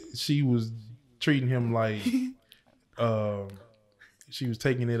said she was treating him like she was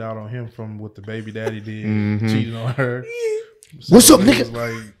taking it out on him from what the baby daddy did, cheating on her. So What's up, it nigga? was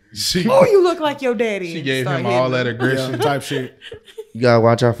like Oh, you look like your daddy. She gave him all that aggression. Type shit. You gotta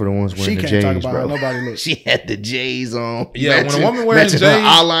watch out for the ones wearing She the can't talk J's, about bro. how nobody looks. She had the J's on. Yeah, when a woman wears J's,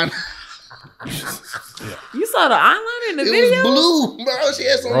 eyeliner. You saw the eyeliner in the It video? was blue, bro. She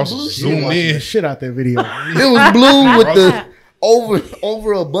had some Ross blue zoomed shit. The in. shit out that video. It was blue with the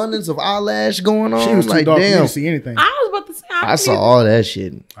overabundance of eyelash going on. She was too like, dark for me damn. to see anything. I was about to say. I saw all that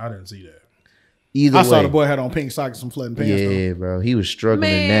shit. I didn't see that. Either I way. saw the boy had on pink socks and some flooding pants. Yeah, bro. He was struggling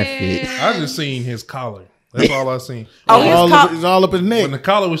in that fit. I just seen his collar. That's all I seen. Oh, It's all up his neck. When the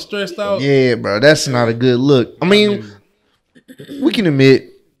collar was stretched out. Yeah, bro. That's not a good look. I mean, we can admit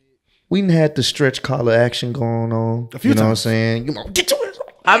we didn't had the stretch collar action going on. You know what I'm saying? Get your ass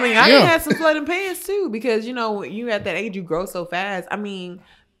off. I mean, I done had some flooding pants too, because when you at that age, you grow so fast. I mean,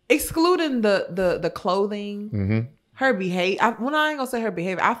 excluding the clothing, her behavior. When I ain't gonna say her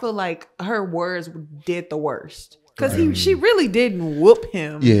behavior, I feel like her words did the worst, because she really didn't whoop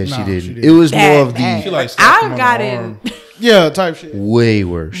him. Yeah, Nah, she didn't. she It was Bad, more of bad. She like slapped him I've on gotten the arm. Yeah, type shit. way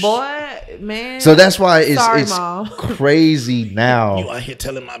worse. boy, man. So that's why Sorry, it's Mom. crazy now. You out here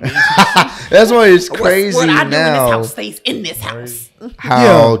telling my business. That's why it's crazy what I do in this now house stays in this house.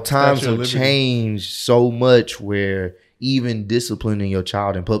 how Yeah. times Statue of have Liberty. changed so much where even disciplining your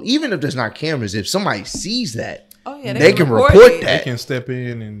child in public, even if there's not cameras, if somebody sees that, Oh yeah, they can report it. that. They can step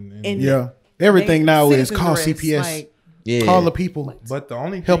in and And Yeah. Everything now is citizens call arrest, CPS. like, Yeah. Call the people. But the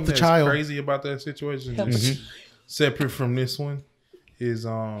only Help thing the that's child. crazy about that situation, is separate from this one, is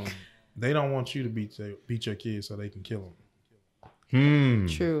they don't want you to beat your kids so they can kill them.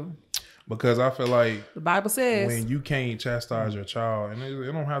 True. Because I feel like The Bible says. when you can't chastise your child, and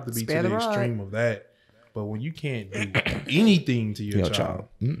it don't have to be Spare to the the rod. extreme of that, but when you can't do anything to your child,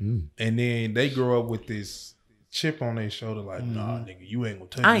 and then they grow up with this chip on their shoulder, like, nah, nigga, you ain't gonna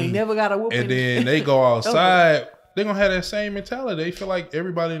touch I me. ain't never got a whooping. And then they go outside, they're gonna have that same mentality. They feel like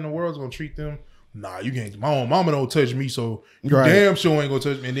everybody in the world's gonna treat them. Nah, you can't. My own mama don't touch me, so you Right. damn sure ain't gonna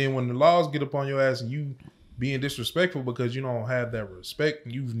touch me. And then when the laws get up on your ass and you being disrespectful because you don't have that respect,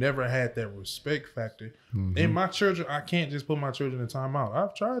 you've never had that respect factor. And my children, I can't just put my children in timeout.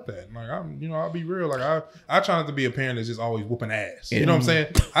 I've tried that. Like I'll be real. Like I try not to be a parent that's just always whooping ass. You know what I'm saying?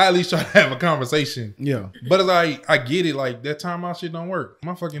 I at least try to have a conversation. Yeah. But as I get it, like that timeout shit don't work.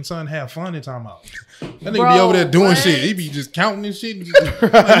 My fucking son have fun in timeout. That nigga be Bro, over there doing what? shit. He be just counting and shit. Like,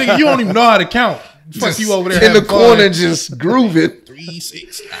 nigga, you don't even know how to count. Fuck you over there in the having corner, fun. just grooving. 3,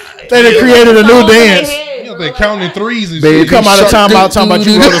 6, 9. They done created a new dance. You know, they counting threes and Baby shit. Come out of timeout talking about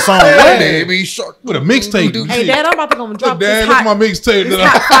you wrote a song. What? Baby shark. With a mixtape. and Hey, shit. Dad, I'm about to go and drop Look, Dad, this look hot, my mixtape. this that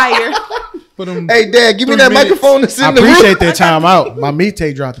hot fire. Put them. Hey, Dad, give me 3 that minutes. microphone that's I in the room. appreciate that timeout. My meat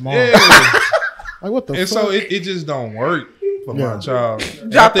tape dropped them all. Yeah. Like, what the And fuck? so it just don't work for my child. And I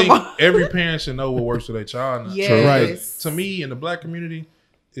Drop them think off. every parent should know what works for their child. Yes. Right. To me, in the black community,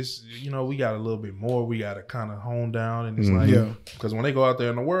 it's, you know, we got a little bit more we got to kind of hone down, and it's like, because when they go out there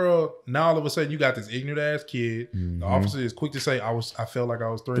in the world, now all of a sudden you got this ignorant ass kid. The officer is quick to say, I felt like I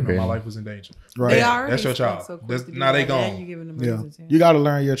was threatened, my life was in danger. Right. They are. That's your child. So Now they gone. You giving them Yeah, reasons, you got to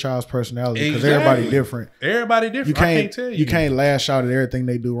learn your child's personality because everybody different. Everybody different. You can't, I can't tell you. You can't lash out at everything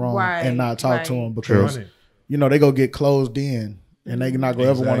they do wrong and not talk to them because you know they go get closed in. And they not gonna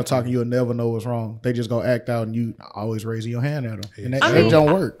ever want to talk, and you'll never know what's wrong. They just go act out, and you always raising your hand at them, and that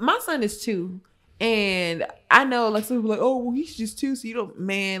don't work. My son is 2, and I know like some people like, oh, well, he's just 2, so you don't.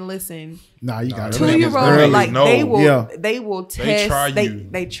 Man, listen, Nah, you got 2-year-old like they will They test. try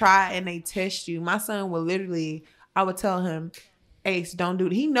They try and they test you. My son will literally. I would tell him, Ace, don't do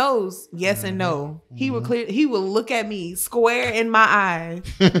it. He knows yes and no. He will look at me square in my eye.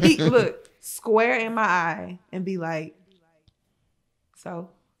 He look square in my eye and be like. So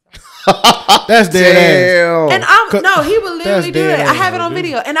that's dead ass. And he would literally do it. I have it on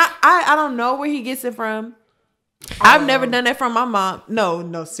video, and I don't know where he gets it from. I've never done that from my mom.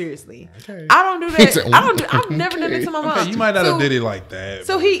 No, seriously. Okay. I don't do that. I've never done it to my mom. Okay, you might not have did it like that.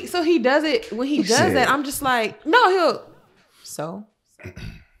 So he does it when he does that. I'm just like, no,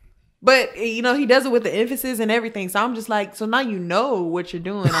 but you know, he does it with the emphasis and everything. So I'm just like, so now you know what you're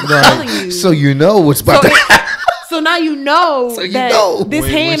doing. I'm telling you. So you know what's about to happen. So now you know this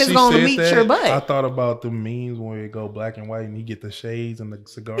hand is going to meet your butt. I thought about the memes when it go black and white and he get the shades and the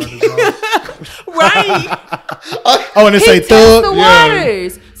cigar. Right. Oh, and it say thug. The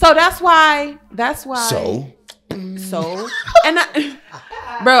waters. So that's why. So. And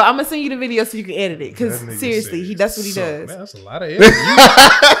bro, I'm gonna send you the video so you can edit it. Because seriously, that's what he does. Man, that's a lot of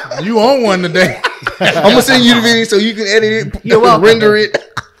editing. You on one today. I'm gonna send you the video so you can edit it. You're welcome. Render it.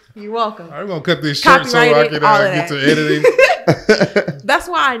 You're welcome. I'm gonna cut this short so I can get to editing. That's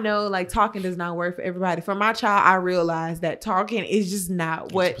why I know like talking does not work for everybody. For my child, I realized that talking is just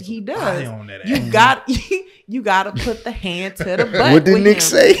not what he does. You got to put the hand to the butt. What did Nick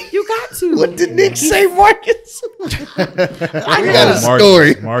say? You got to. What did Nick say, Marcus? I got a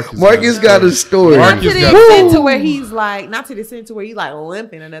story. Marcus got a story. Not to the extent to where he's like, not to the extent to where he's like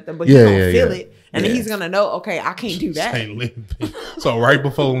limping or nothing, but he's gonna feel it. And then he's gonna know, okay, I can't do that. So right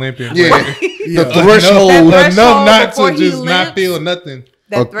before limping, the threshold enough not to just not feel nothing.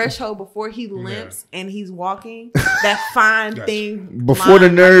 That threshold before he limps and he's walking, that fine thing before the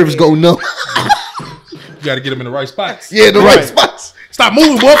nerves go numb. You got to get him in the right spots. Yeah, the right spots. Stop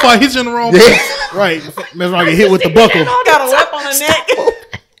moving, boy! If I hit you in the wrong place. Right, that's when I get hit with the buckle. Got a whip on the neck.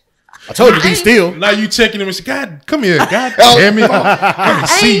 I told you be still. Now you checking him and say, God, come here. God damn it. I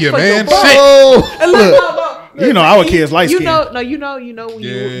see you, man. Shit. You know our kids light skin. You know when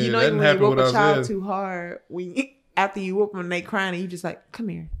you whoop a child too hard, after you whoop them and they crying and you just like, come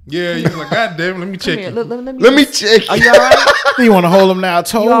here. Yeah, you're like, God damn it, let me check you. Let me check you. Are you all right? You want to hold them now? I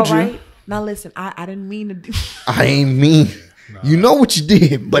told you. Right? Now listen, I didn't mean to do. I ain't mean. Nah. You know what you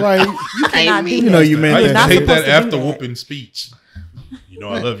did, but you cannot do that. You know you meant that. I hate that after whooping speech. You know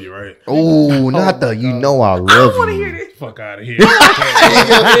I love you, right? Oh, not the you know I love you. I don't want to hear this. Fuck out of here.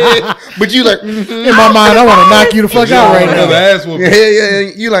 But you like, in my mind, I want to knock you the fuck out right now. Yeah.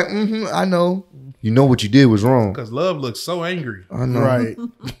 You like, I know. You know what you did was wrong. Because love looks so angry. I know. Right.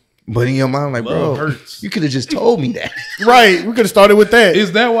 But in your mind, like, love bro, hurts. You could have just told me that. Right. We could have started with that.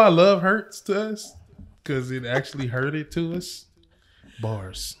 Is that why love hurts to us? Because it actually hurted to us?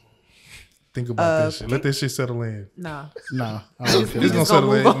 Bars. Think about this shit. Let this shit settle in. Nah. It's going to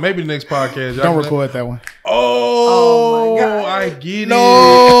settle in. Maybe the next podcast. Don't record that one. Oh my God. I get it.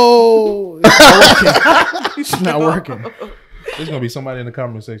 No. It's not working. There's going to be somebody in the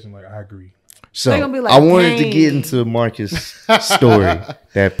comment section like, I agree. So like, I wanted to get into Marcus' story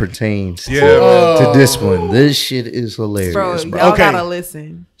that pertains to discipline. This shit is hilarious, bro. Y'all gotta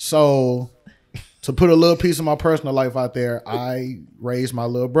listen. So, to put a little piece of my personal life out there, I raised my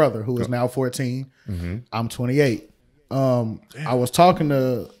little brother who is now 14. Mm-hmm. I'm 28. I was talking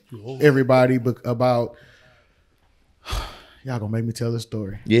to everybody about. Y'all gonna make me tell this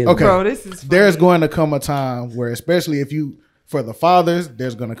story. Yeah, okay. Bro, this is funny. There's going to come a time where, especially if you. For the fathers,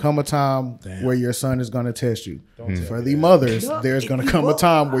 there's going to come a time where your son is going to test you. For the mothers, there's going to come a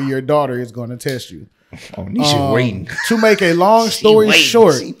time where your daughter is going to test you. Waiting. To make a long story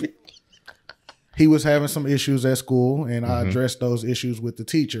short, he was having some issues at school, and I addressed those issues with the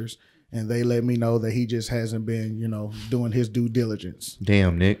teachers, and they let me know that he just hasn't been, doing his due diligence.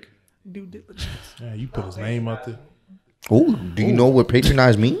 Damn, Nick. Due diligence. Yeah, you put his name out there. Oh, do you know what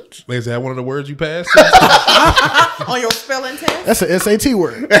patronize means? Is that one of the words you passed? On your spelling test? That's an SAT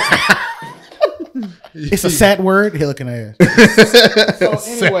word. It's a SAT word. He looking ass. So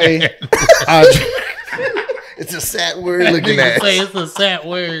anyway, It's a sad word looking at. Say it's a sad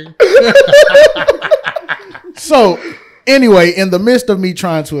word. So, anyway, in the midst of me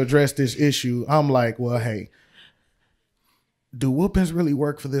trying to address this issue, I'm like, well, hey, do whoopings really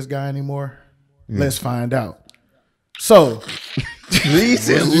work for this guy anymore? Let's find out. So, He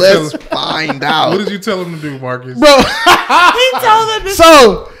said, let's find out. What did you tell him to do, Marcus? bro, He told him to.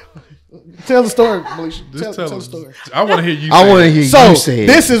 so tell the story, Alicia. Just Tell him. the story. I want to hear you. I want to hear So, you say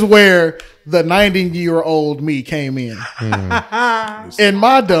this is where the 90-year-old me came in. And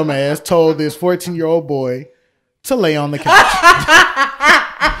my dumb ass told this 14-year-old boy to lay on the couch.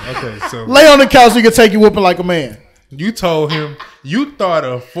 Okay, so Lay on the couch so you can take your whooping like a man. you told him you thought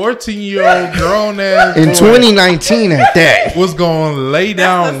a 14-year-old grown ass in boy 2019 at that. was gonna lay That's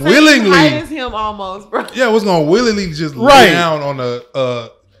down the same height willingly. as him almost, bro. Yeah, was gonna willingly just Right. lay down on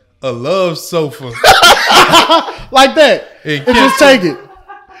a love sofa. Like that. And And just take it.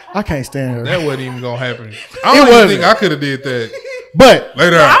 I can't stand her. That wasn't even gonna happen. I don't It even wasn't. think I could have did that. But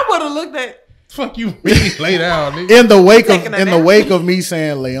Lay down. I would have looked at. Fuck you, mean lay down, nigga. in the wake Taking a of nap. me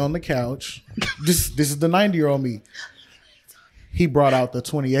saying lay on the couch, this is the 90-year-old me. He brought out the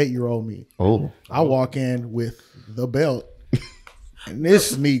 28-year-old me. Oh. I walk in with the belt, and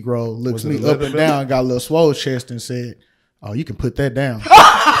this Negro looks Was it me a up leather and belt? down, got a little swole chest, and said, "Oh, you can put that down."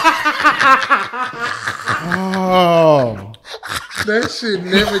 Oh, That shit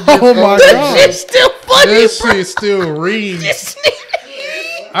never gets oh my old. God! It's still funny. That shit still rings.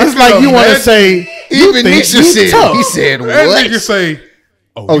 It's like you want to say, Even think Nisha you said, tough. he said, That nigga what? say,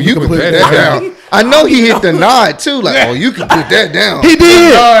 Oh, you can put that down. I know he hit the nod too. Like, oh, you can put that down. He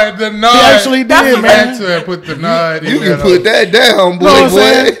did. The nod. He actually did, He man. had to put the nod. You can put that down, boy. Know what I'm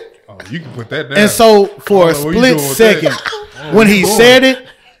saying? Oh, you can put that down. And so for a I don't know what you split doing with second, that. when he said it,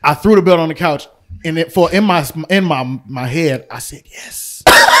 I threw the belt on the couch, and in my head, I said yes.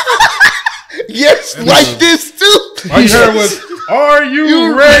 Yes, like this too. all you heard was, "Are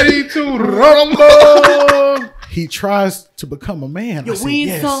you ready to rumble?" He tries to become a man. I said, Win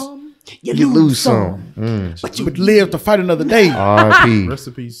yes, some, You lose some. but live to fight another day. RP. Rest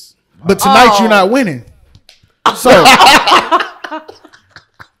in peace. But tonight you're not winning. So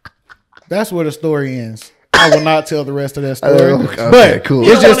that's where the story ends. I will not tell the rest of that story. Okay, but cool.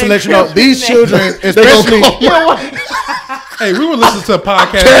 it's just to let you know these children, especially Hey, we were listening to a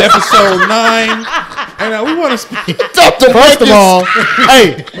podcast, episode 9, and we want to speak. first of all,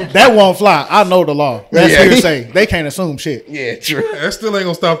 hey, that won't fly. I know the law. That's Yeah. hearsay. They can't assume shit. Yeah, true. That still ain't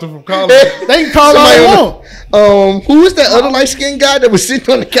gonna stop them from calling. They can call all they want. Who was that other light skinned guy that was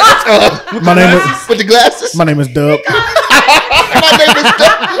sitting on the couch My name is with the glasses? my name is Dub. My name is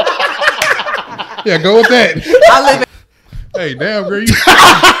Doug. Yeah, go with that. I live. Hey, damn, girl, you.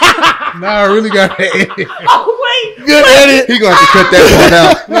 Nah, I really got to edit. Oh wait, Good edit. He gonna have to cut that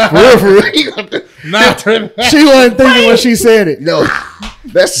one out. For real. He gonna have to, Nah, She wasn't thinking when she said it. no,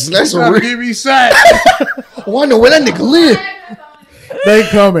 that's a trying to real. give me sack. Oh, I know where that nigga live. They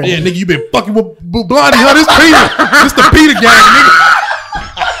coming. Yeah, nigga, you been fucking with Blondie, huh? This Peter. This the Peter gang, nigga.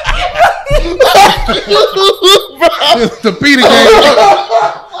 This the Peter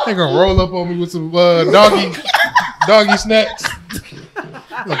gang. They gonna roll up on me with some doggy snacks.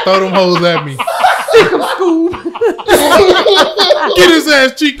 Gonna throw them hoes at me. Get his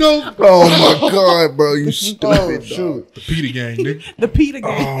ass, Chico. Oh my god, bro, you stupid. Shoot. The Peter gang, nigga. the Peter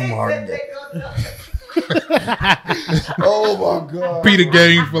gang. Oh my god. Oh my god. Peter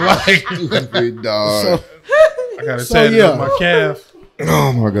gang for life. Stupid dog. I gotta So, tatted yeah. up my calf.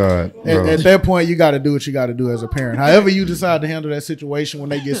 Oh my god. Bro. At that point, you got to do what you got to do as a parent. However, you decide to handle that situation when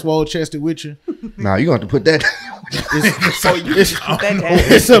they get swole chested with you, Nah, you gonna have to put that.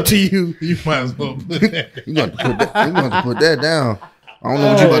 it's up to you. You might as well put that. You gonna have to put that. You gonna have to put that down. I don't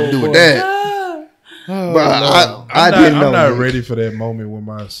know what you about to do with that. Oh, But I didn't know. I'm not man. ready for that moment with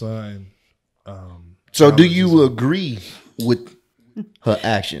my son. So, do you agree with her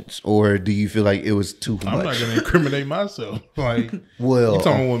actions, or do you feel like it was too much? I'm not gonna incriminate myself. Like, Well, you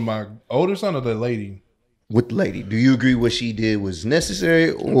talking with my older son or the lady? with the lady, do you agree what she did was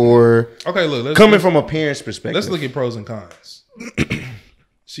necessary, or Okay, look. coming from a parent's perspective? Let's look at pros and cons.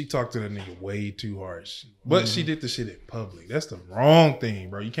 She talked to the nigga way too harsh, but she did the shit in public. That's the wrong thing,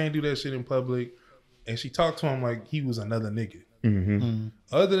 bro. You can't do that shit in public. And she talked to him like he was another nigga.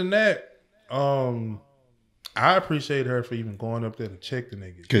 Other than that, I appreciate her for even going up there to check the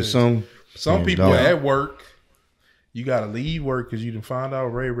nigga. Because some people dog. at work, you gotta leave work because you done found out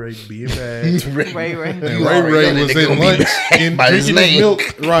Ray being bad. Ray. And You Ray already know was that nigga in gonna be lunch back and by his drinking his name. milk.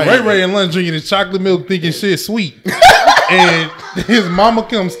 Right. Ray in lunch drinking his chocolate milk, thinking shit sweet. And his mama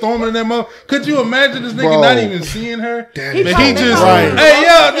comes storming them up. Could you imagine this nigga Bro. not even seeing her? Damn But it. he just, Right. hey,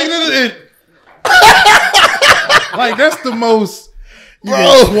 yo, nigga, Like that's the most.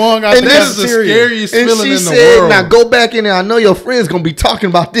 Bro, swung out and That is the scariest and feeling she in the said, world. "Now go back in there. I know your friends gonna be talking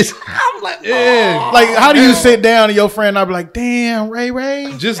about this." I'm like, Yeah. Like, how do you sit down and your friend I'll be like, damn,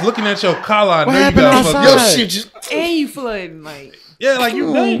 Ray? Just looking at your collar, I What know you happened got outside? "Yo, fucked up. shit just." And you flooding like. Yeah, like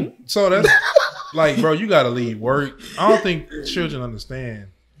you done. So that's like, bro, you gotta leave work. I don't think children understand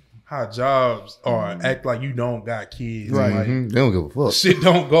how jobs or act like you don't got kids. Right. Like, They don't give a fuck. shit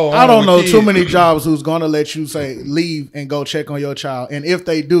don't go on. I don't with know kids. too many jobs who's gonna let you say leave and go check on your child, and if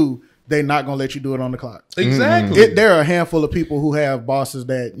they do, they're not gonna let you do it on the clock. Exactly. There are a handful of people who have bosses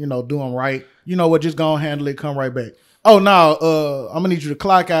that do them right. You know what? Just go and handle it. Come right back. Oh no, I'm gonna need you to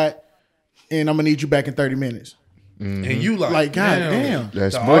clock out, and I'm gonna need you back in 30 minutes. And you like God damn.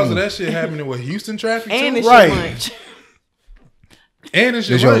 That's the money. odds of that shit happening with Houston traffic And too. it's Right. your lunch. And it's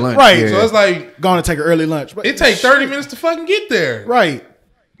It's your your lunch. lunch, Right. yeah. So it's like Going to take an early lunch. But it takes 30 minutes to fucking get there. right.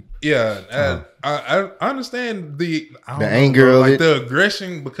 Yeah, I understand the I don't The know, anger bro, of like it. the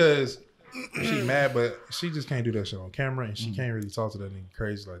aggression because she mad, but she just can't do that shit on camera, and she can't really talk to that nigga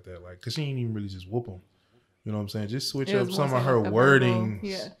crazy like that, like because she ain't even really just whoop him. You know what I'm saying? Just switch It up was some more of so her like a wording. verbal,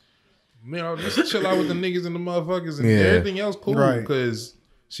 yeah. You know, just chill out with the niggas and the motherfuckers and Yeah. everything else cool Right. because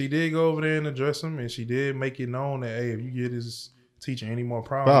she did go over there and address him, and she did make it known that hey, if you get this teacher any more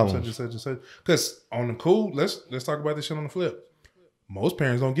problems, such and such and such. Because on the cool, let's talk about this shit on the flip. Most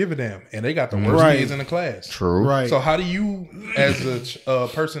parents don't give a damn, and they got the worst Right. kids in the class. True. Right. So how do you, as a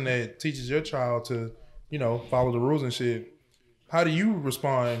person that teaches your child to, follow the rules and shit, how do you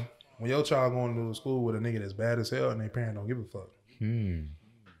respond when your child going to school with a nigga that's bad as hell and their parent don't give a fuck?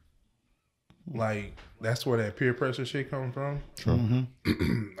 Like that's where that peer pressure shit comes from. True.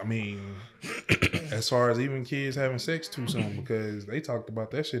 I mean, as far as even kids having sex too soon, because they talked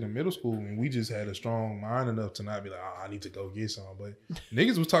about that shit in middle school, and we just had a strong mind enough to not be like, I need to go get some. But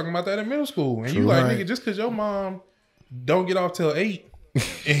niggas was talking about that in middle school, and you like, Right. nigga, just because your mom don't get off till 8,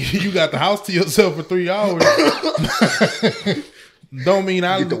 and you got the house to yourself for 3 hours, don't mean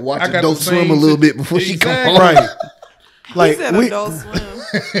I Get to watch I got Adult the Swim same a little shit. bit before she come Exactly. home. Right. He Like said we, Adult Swim.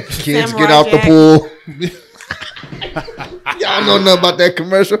 Kids Samurai get out Jack. the pool. Y'all know nothing about that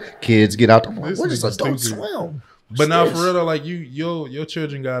commercial. Kids get out the pool. This What is nigga's Adult stupid. Swim? But now for real though, like your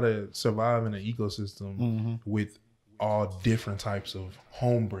children gotta survive in an ecosystem with all different types of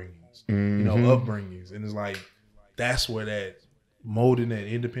home bringings, upbringings, and it's like that's where that molding that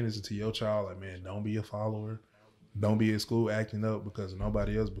independence into your child. Like, man, don't be a follower, don't be at school acting up because of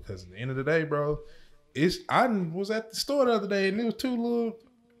nobody else. Because at the end of the day, bro, I was at the store the other day and it was two little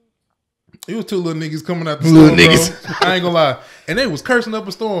niggas coming out the store. Little niggas. Bro. I ain't gonna lie, and they was cursing up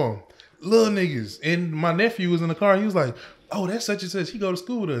a storm. Little niggas. And my nephew was in the car. He was like, oh, that's such and such. He go to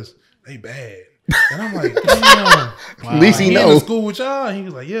school with us. They bad. And I'm like, damn. At least he in know. the school with y'all. And he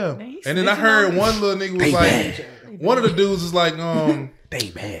was like, yeah. he's And then I snitching heard on one little nigga was like, one of the dudes was like, They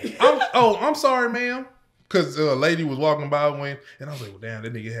bad. I'm sorry, ma'am. Because a lady was walking by and I was like, well, damn,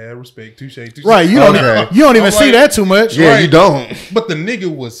 that nigga had respect. Touche. right. You don't. Okay. You don't even I'm see like- that too much. Yeah, Right. you don't. But the nigga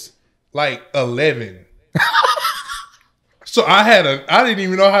was like 11. So I didn't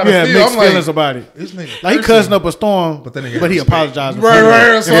even know how to Yeah, feel. mixed I'm like, feelings about it. this nigga Like he cursing. cussing up a storm, But but, that nigga he had apologized.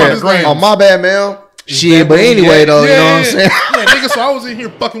 Right. So I'm Yeah. just like, Oh, my bad, man. Shit, but anyway, though, you know what I'm saying? Yeah, nigga, so I was in here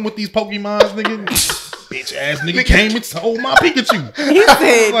fucking with these Pokemons, nigga. Bitch ass nigga came and stole my Pikachu. He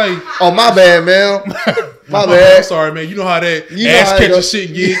said, Like, Oh, my bad, man. My I'm bad. sorry, man. You know how that You know ass how it catcher goes. shit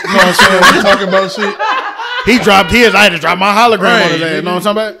get. You know what I'm saying? We talking about shit. He dropped his. I had to drop my hologram Right, on his ass. You know what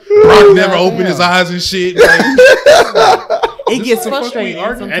I'm talking about? Brock never opened his eyes and shit. Like, it gets the fuck we frustrating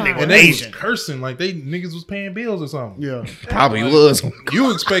arguing? sometimes. and they was cursing like they niggas was paying bills or something. Yeah. Probably was.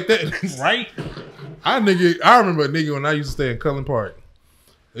 You expect that, right? I remember a nigga when I used to stay in Cullen Park.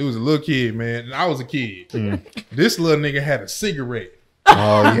 It was a little kid, man. And I was a kid. This little nigga had a cigarette.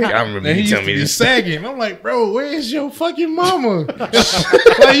 Oh, yeah. I remember And he you used telling to me be this. sagging. I'm like, bro, where's your fucking mama?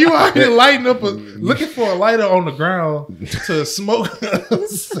 Like you out here lighting up looking for a lighter on the ground to smoke.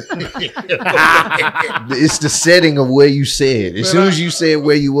 It's the setting of where you said. As Man, soon as you said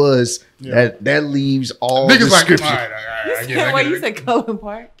where you was, that leaves all Niggas like, all description. right, I get it. Wait, you said Cullen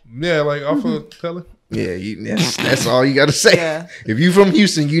Park? Yeah, like off of Cullen. Yeah, that's all you got to say. Yeah. If you from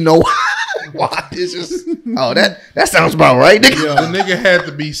Houston, you know why this is. Oh, that sounds about right, nigga. The nigga had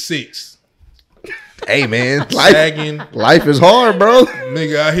to be 6. Hey, man, Sagging. life is hard, bro.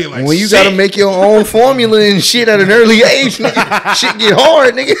 Nigga out here like When you shit. got to make your own formula and shit at an early age, nigga, shit get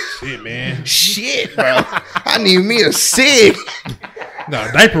hard, nigga. Shit, man. Shit, bro. I need me a cig. Got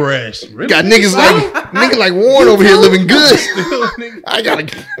a diaper rash. Really? Got niggas like Warren over here living good. I gotta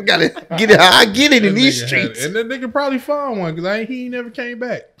get it how I get it in these streets. And that nigga probably found one because he ain't never came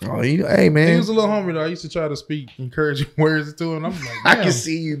back. Oh, hey man, He was a little homie though. I used to try to speak encouraging words to him. I'm like, I damn. can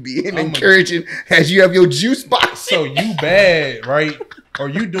see you being encouraging as you have your juice box. So you bad, right? Or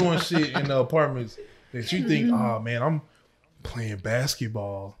you doing shit in the apartments that you think, oh man, I'm playing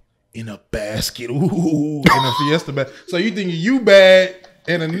basketball in a basket. Ooh, in a Fiesta bag. So you think you bad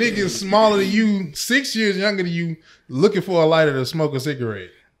and a nigga smaller than you, 6 years younger than you, looking for a lighter to smoke a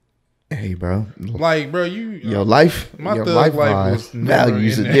cigarette. Hey, bro. Like, bro, your life was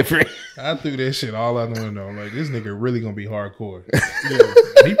values are different. I threw that shit all out the window. Like, this nigga really gonna be hardcore.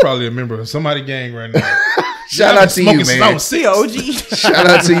 He probably a member of somebody gang right now. Shout out to you, man. OG. Shout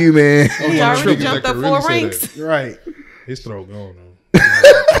out to you, man. He already jumped up 4 ranks. Right. His throat gone though.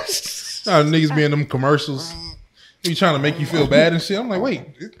 Niggas be in them commercials. He trying to make you feel bad and shit. I'm like, wait,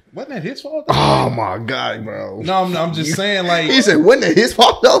 wasn't that his fault? Oh my god, bro. No, I'm just saying, like, he said, wasn't that his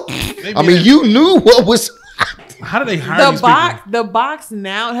fault though? I mean, you knew what was. How do they hire these people? The box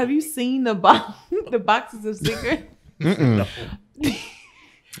now. Have you seen the box? The boxes of cigarettes.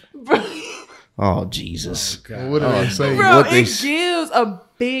 Bro. Oh Jesus! Well, what do they say? Bro, it gives a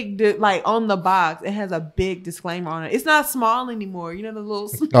big like on the box. It has a big disclaimer on it. It's not small anymore. You know the little.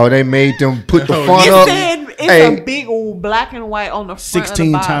 Oh, they made them put the font up. It's a big old black and white on the front 16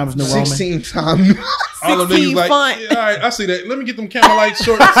 of the box. times New Roman. 16 times. All of them like, font. Yeah, all right, I see that. Let me get them camel light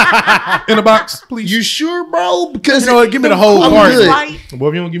shorts in the box, please. You sure, bro? Because you know what? Give me the whole part. Boy,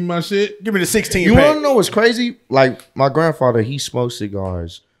 if you don't give me my shit, Give me the 16. You pack. want to know what's crazy? Like my grandfather, he smoked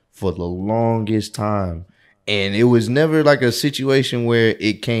cigars for the longest time, and it was never like a situation where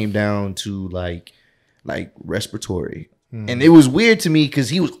it came down to like respiratory. And it was weird to me because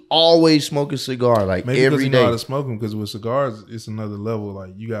he was always smoking cigar like maybe every you day. know how to smoke them, because with cigars it's another level.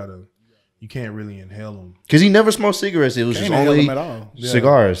 Like you can't really inhale them Because he never smoked cigarettes. It was Can't just inhale only them at all.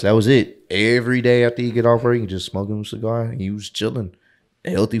 cigars. That was it. Every day after he get off work, he just smoke him a cigar. He was chilling,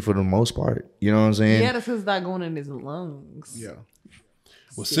 healthy for the most part. You know what I'm saying? Yeah, that's because it's not going in his lungs. Yeah.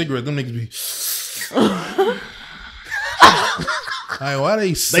 with cigarettes. Them niggas be. Like, why they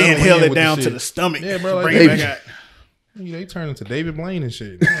inhale it down to the stomach. Yeah, bro. Like, Bring it back out. They turn into David Blaine and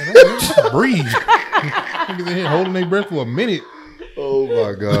shit. Man, that's breathe. Niggas in here holding their breath for a minute. Oh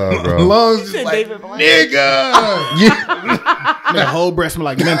my god, bro! Lungs just like, David Blaine. nigga. That whole breath smell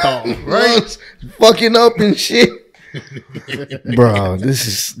like menthol. Right, fucking up and shit. Bro,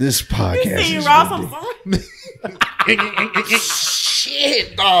 this podcast. See is Ross ridiculous.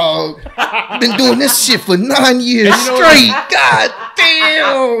 Shit, dog. Been doing this shit for 9 years straight. God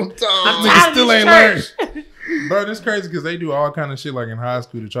damn, dog. Niggas still ain't learned. Bro, this crazy because they do all kind of shit like in high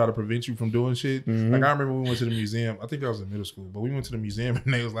school to try to prevent you from doing shit. Like I remember we went to the museum. I think I was in middle school, but we went to the museum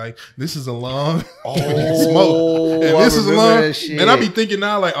and they was like, "This is a lung smoke, and this is a lung." And I be thinking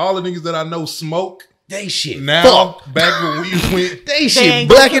now, like all the niggas that I know smoke. They shit. Now, back when we went, They shit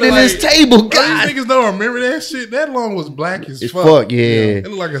blacker than this table. God. These niggas don't remember that shit. That lung was black as fuck. Fuck yeah. It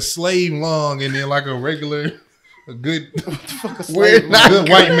looked like a slave lung, and then like a regular, a good We're not good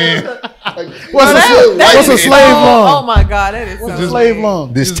white man. What's a slave lung? Oh my god, that is so Slave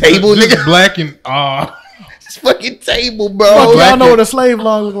lung. This table, just nigga. black and This fucking table, bro. Fuck, black y'all know and- what a slave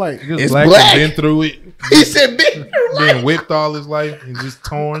lung look like. just It's black, black. and been through it, He said, "Bitch, been whipped all his life and just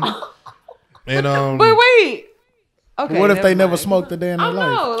torn. And But wait. Okay. What if they never mind. smoked a day in I their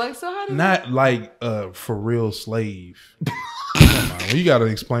life? know. Like, so how do not like for real slave. Come on, when you gotta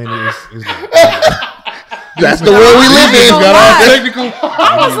explain this. It's like, that's the world we live in." gonna got all lie. technical.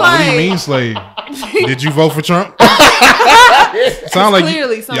 I was What do you like, mean slave? Did you vote for Trump? Sound like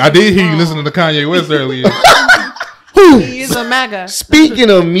clearly you, something I did hear you wrong. listening to Kanye West earlier. he is a MAGA. Speaking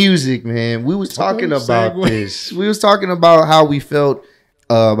of music, man, we was talking about segue. this. We was talking about how we felt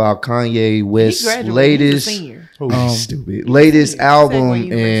about Kanye He West's graduated. latest, He's a senior. stupid latest album,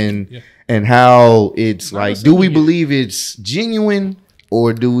 University. and how it's like, do we believe it's genuine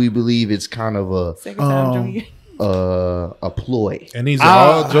or do we believe it's kind of Second time junior. a ploy? And these are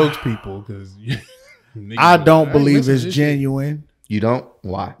all jokes, people, because I don't believe it's genuine You don't?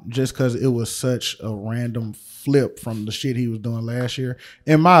 Why? just because it was such a random flip from the shit he was doing last year,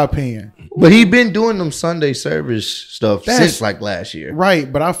 in my opinion. But he been doing them Sunday service stuff That's- since like last year.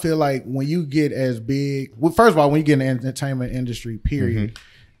 Right, but I feel like when you get as big, well, first of all, when you get in the entertainment industry, period,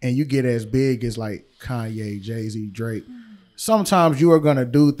 and you get as big as like Kanye, Jay-Z, Drake, sometimes you are gonna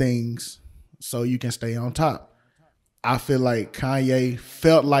do things so you can stay on top. I feel like Kanye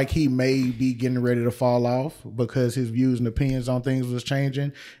felt like he may be getting ready to fall off because his views and opinions on things was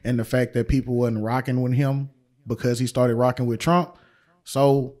changing, and the fact that people wasn't rocking with him because he started rocking with Trump.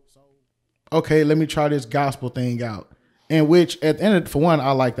 So, okay, let me try this gospel thing out. In which, at the end, for one,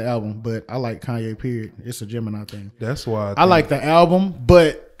 I like the album, but I like Kanye. Period. It's a Gemini thing. That's why I like the album,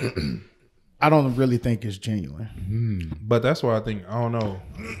 but I don't really think it's genuine. But that's why I think I don't know,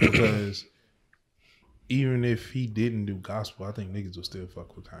 because even if he didn't do gospel, I think niggas will still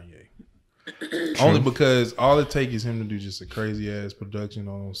fuck with Kanye. Only because all it takes is him to do just a crazy ass production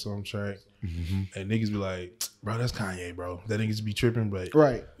on some track, and niggas be like, "Bro, that's Kanye, bro." That niggas be tripping, but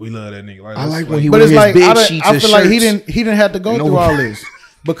Right. we love that nigga. Like, I like that's when he But wear it's his like bed I sheets feel and like he shirts. didn't have to go No. through all this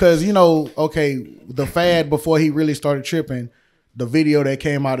because okay, the fad before he really started tripping, the video that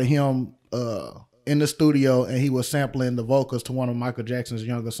came out of him in the studio and he was sampling the vocals to one of Michael Jackson's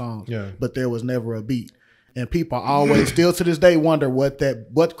younger songs. Yeah. But there was never a beat. And people always still to this day wonder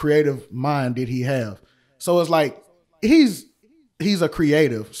what creative mind did he have. So it's like he's a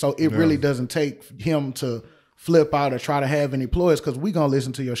creative. So it really doesn't take him to flip out or try to have any ploys because we gonna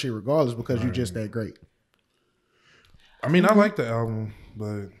listen to your shit regardless because you're just that great. I mean, I like the album,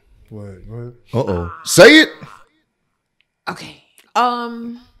 but what? Say it. Okay.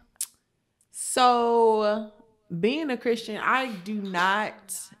 So being a Christian, I do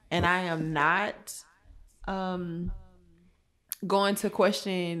not, and I am not, going to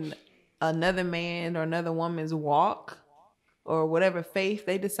question another man or another woman's walk or whatever faith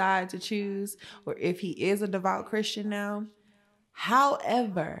they decide to choose, or if he is a devout Christian now.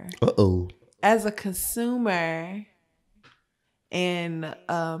 However, as a consumer and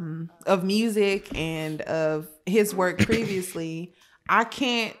of music and of his work previously, I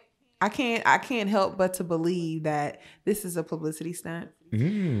can't help but to believe that this is a publicity stunt.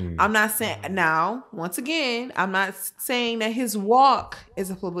 I'm not saying now, once again, I'm not saying that his walk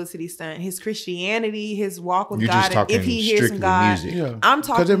is a publicity stunt. His Christianity, his walk with You're God, just talking if he hears from strictly God, music. Yeah. I'm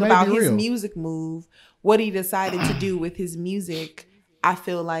 'Cause it talking may about be his real. music move, what he decided to do with his music. I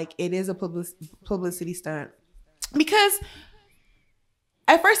feel like it is a publicity stunt because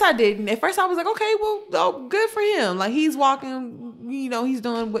at first I didn't. At first I was like, okay, well, good for him. Like he's walking, he's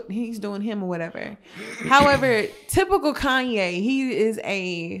doing what he's doing him or whatever. However, typical Kanye, he is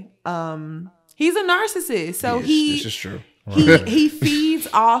he's a narcissist. So This is true. he feeds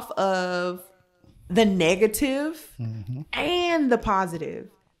off of the negative and the positive.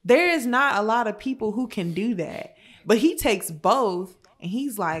 There is not a lot of people who can do that. But he takes both and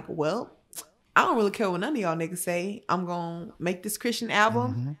he's like, well, I don't really care what none of y'all niggas say. I'm going to make this Christian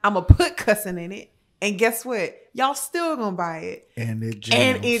album. I'm going to put cussing in it. And guess what? Y'all still going to buy it. And it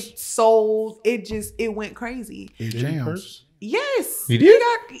jams. And it sold. It went crazy. It Did he jams. curse? Yes. He did?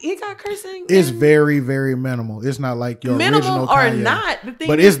 He got cursing. It's and very, very minimal. It's not like your minimal original or Kanye. not. The thing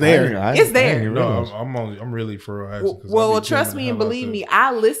But is, it's there. It's there. No, I'm really for real. Actually, 'cause I Well, be trust jamming me the and hell out believe that. me,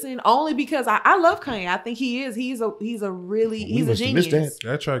 I listen only because I love Kanye. I think he is. He's a must have missed genius.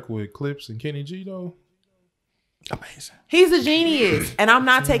 That track with Clips and Kenny G though. Amazing. He's a genius, and I'm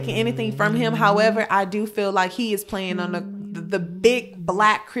not taking anything from him. However, I do feel like he is playing on the big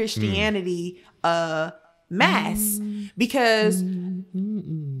black Christianity mass because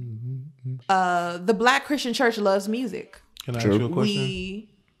the black Christian church loves music. Can I ask you a question?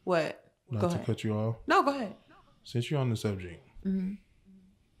 What? Not Go to ahead. cut you off. No, go ahead. Since you're on the subject, I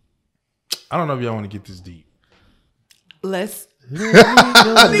don't know if y'all want to get this deep. Let's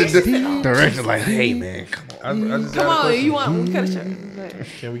Director like, hey man, come on. I just come got a on. question. You want? We cut it short. Go ahead.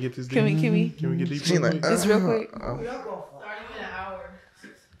 Can we get this deep? Can we? Can we get deep? She real like, quick? Just real quick.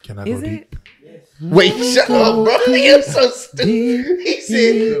 Can I go Is deep? it? Wait, shut up, bro. You're so stupid. He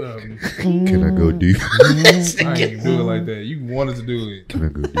said, Shut up. can I go deep? I ain't do it like that. You wanted to do it. Can I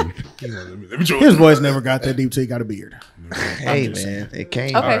go deep? You know, let me try. His voice never got that deep till he got a beard. Hey man, it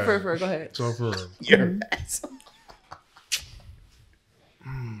came. Okay, right. for go ahead. So for real, Your ass.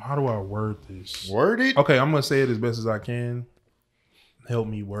 how do I word this? Worded? Okay, I'm gonna say it as best as I can. Help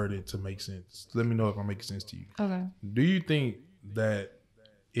me word it to make sense. Let me know if I'm making sense to you. Okay. Do you think that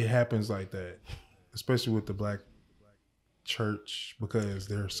it happens like that, especially with the black church, because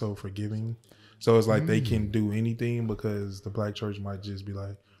they're so forgiving? So it's like they can do anything because the black church might just be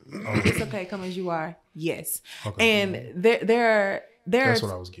like, oh, It's okay. Come as you are. Yes. Okay. And there. that's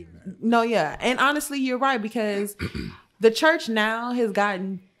what I was getting at. No, yeah. And honestly, you're right because the church now has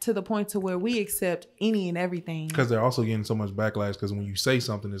gotten to the point to where we accept any and everything. Because they're also getting so much backlash because when you say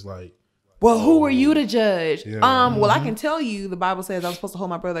something, it's like, Well, who are you to judge? Yeah. Well, I can tell you the Bible says I'm supposed to hold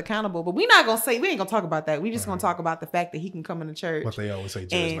my brother accountable, but we ain't gonna talk about that. We just gonna talk about the fact that he can come in the church. but they always say,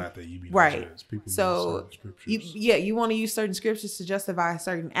 judge And- not that you be right. judged. People use So certain scriptures. you want to use certain scriptures to justify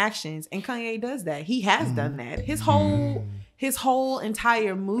certain actions, and Kanye does that. He has done that. His whole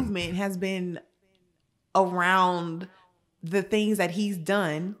entire movement has been around the things that he's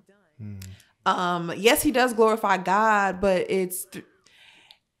done. Yes, he does glorify God, but it's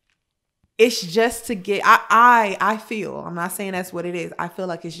just to get, I feel, I'm not saying that's what it is. I feel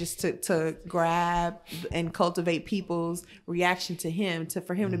like it's just to grab and cultivate people's reaction to him,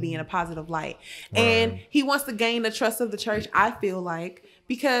 for him to be in a positive light. Right. And he wants to gain the trust of the church, I feel like,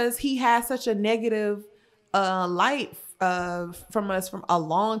 because he has such a negative light from us from a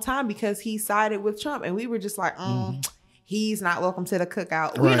long time, because he sided with Trump, and we were just like, he's not welcome to the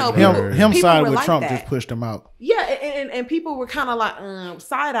cookout. Right. You know, him siding with like Trump that. just pushed him out. Yeah, and people were kind of like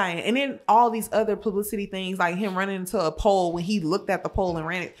side-eyeing. And then all these other publicity things, like him running into a pole when he looked at the pole and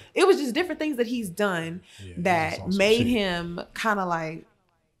ran it. It was just different things that he's done that made him kind of like,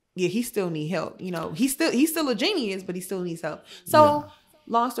 yeah, he still need help. You know, he's still a genius, but he still needs help. So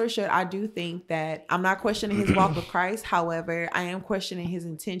long story short, I do think that I'm not questioning his walk with Christ. However, I am questioning his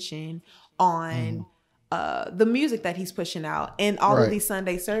intention on the music that he's pushing out and all of these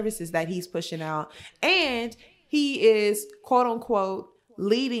Sunday services that he's pushing out. And he is, quote unquote,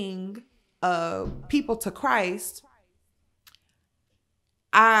 leading people to Christ.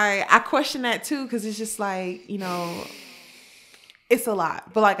 I question that too, because it's just like, you know, it's a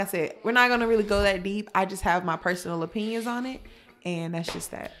lot. But like I said, we're not going to really go that deep. I just have my personal opinions on it, and that's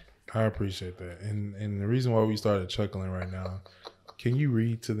just that. I appreciate that. And the reason why we started chuckling right now, can you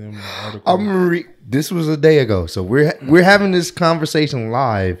read to them the article? This was a day ago, so we're having this conversation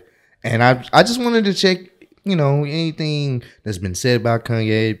live, and I just wanted to check, you know, anything that's been said about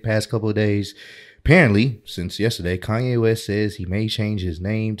Kanye the past couple of days. Apparently, since yesterday, Kanye West says he may change his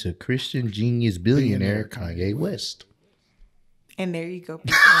name to Christian genius billionaire Kanye West. And there you go.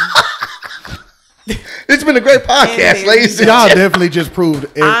 It's been a great podcast, ladies. Y'all definitely just proved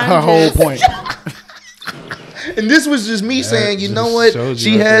her whole point. And this was just me saying, you know what?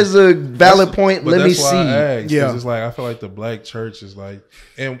 She has a valid point. Let me see. Yeah, it's like I feel like the black church is like,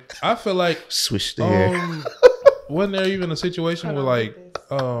 and I feel like switch there. Wasn't there even a situation where like,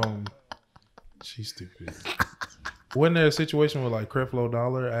 she's stupid. Wasn't there a situation with like Creflo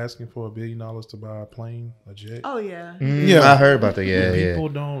Dollar asking for $1 billion to buy a plane, a jet? Oh yeah, yeah, I heard about that. Yeah, people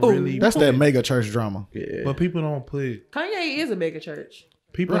don't really. That's that mega church drama. Yeah, but people don't put. Kanye is a mega church.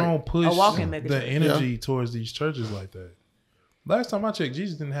 People don't push the church. Energy towards these churches like that. Last time I checked,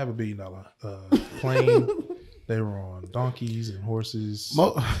 Jesus didn't have $1 billion plane. They were on donkeys and horses.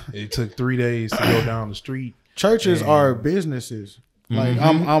 It took 3 days to go down the street. Churches are businesses. Like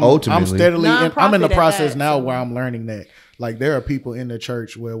I'm steadily, I'm in the process now where I'm learning that. Like there are people in the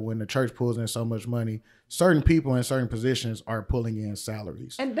church where when the church pulls in so much money, certain people in certain positions are pulling in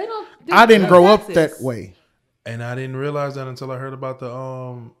salaries. And they don't. I didn't grow up that way. And I didn't realize that until I heard about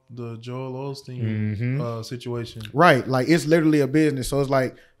the Joel Osteen situation. Right, like it's literally a business. So it's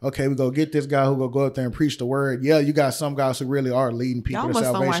like, okay, we go get this guy who go up there and preach the word. Yeah, you got some guys who really are leading people to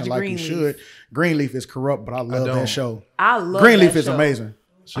salvation like you should. Greenleaf is corrupt, but I love that show. I love Greenleaf that is show. Amazing.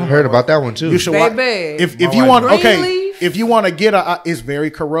 I heard about that one too. You should watch. If you want, if you want to get it's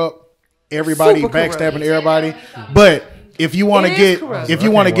very corrupt. Everybody backstabbing everybody, but. If you want to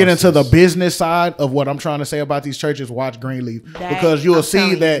get into the business side of what I'm trying to say about these churches, watch Greenleaf because you'll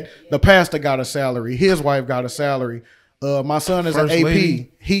see that the pastor got a salary, his wife got a salary. My son is an AP,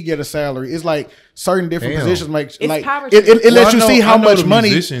 he get a salary. It's like certain different positions it lets you see how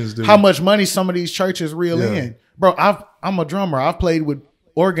much money some of these churches reel in. Bro, I'm a drummer. I've played with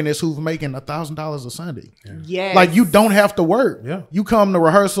organists who've making $1,000 a Sunday. Yeah, like you don't have to work. Yeah, you come to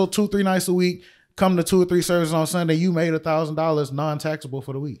rehearsal 2-3 nights a week. Come to 2 or 3 services on Sunday, you made $1,000 non-taxable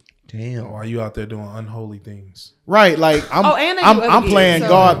for the week. Damn. While you out there doing unholy things. Right. Like I'm playing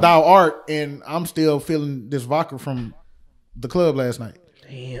God Thou Art and I'm still feeling this vodka from the club last night.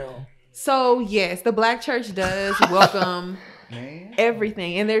 Damn. So yes, the black church does welcome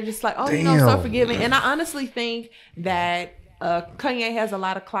everything. And they're just like, oh, you know, so forgiving. And I honestly think that Kanye has a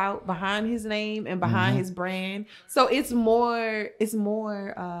lot of clout behind his name and behind his brand. So it's more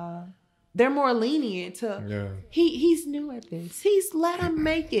they're more lenient to he's new at this. He's let him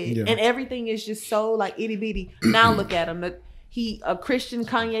make it. Yeah. And everything is just so like itty bitty. Now look at him. He a Christian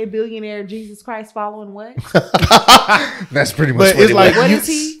Kanye billionaire, Jesus Christ following what? That's pretty much what it's like. What is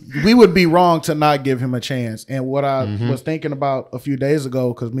he? We would be wrong to not give him a chance. And what I was thinking about a few days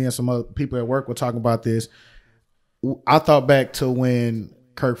ago, because me and some other people at work were talking about this, I thought back to when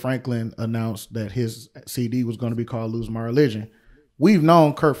Kirk Franklin announced that his CD was going to be called Lose My Religion. We've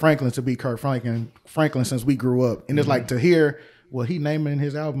known Kirk Franklin to be Kirk Franklin since we grew up. And it's like to hear, well, he naming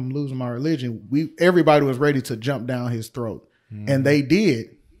his album Losing My Religion, everybody was ready to jump down his throat. And they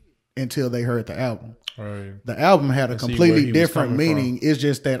did until they heard the album. Right. The album had a And see completely where he was different coming from. meaning. It's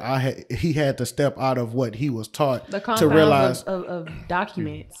just that he had to step out of what he was taught The to confines realize. of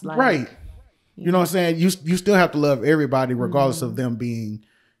documents, like, Right. You know what I'm saying? You still have to love everybody regardless of them being,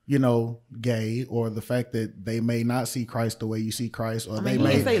 you know, gay or the fact that they may not see Christ the way you see Christ, or I they mean, he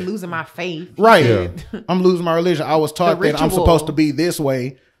may didn't say losing my faith. right. Yeah. I'm losing my religion. I was taught that I'm ritual. supposed to be this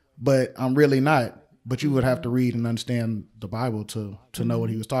way, but I'm really not. But you would have to read and understand the Bible to know what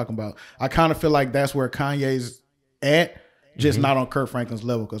he was talking about. I kind of feel like that's where Kanye's at, just not on Kirk Franklin's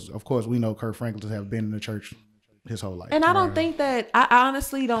level, because of course we know Kirk Franklin have been in the church his whole life. And I don't think that, I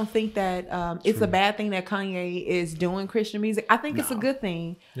honestly don't think that it's a bad thing that Kanye is doing Christian music. I think it's a good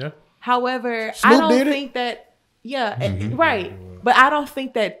thing. Yeah. However, Snoop I don't did it. think that, right. But I don't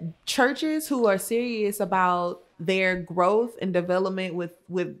think that churches who are serious about their growth and development with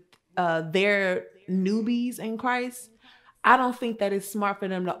their newbies in Christ, I don't think that it's smart for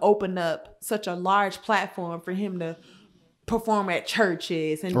them to open up such a large platform for him to perform at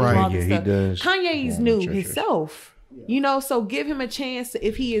churches and do Right, all this yeah, stuff. he does Kanye's perform new at churches. himself, you know, so give him a chance to,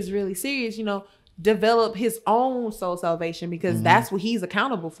 if he is really serious, you know, develop his own soul salvation, because that's what he's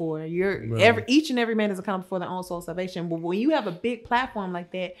accountable for. Each and every man is accountable for their own soul salvation. But when you have a big platform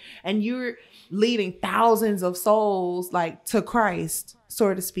like that and you're leading thousands of souls like to Christ,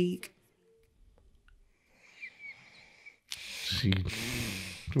 so to speak.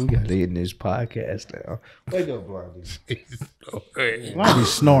 We got to end this podcast now. Wake up, Blondie. Blondie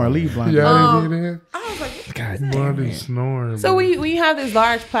snoring. Leave Blondie. Y'all didn't hear that? I was like, God damn. Blondie snoring. so bro. we have this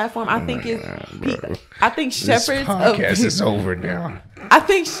large platform. I think I think This shepherds podcast of is over now. I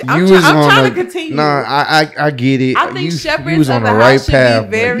think I'm You was trying on to continue. Nah, I get it. I think you shepherds was on of the the right house should path,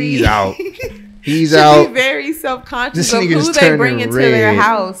 be very but he's out. He's should out. be very self-conscious This of nigga's who they turning bring into their red.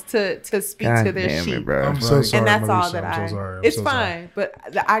 house to speak God to their damn sheep. it, bro. I'm so sorry. And that's all Mauricio, that I'm so sorry. I'm it's so fine, sorry. but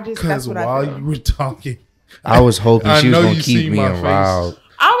I just that's Because what I while feel. you were talking, I was hoping I she was know gonna you keep seen me my face. involved.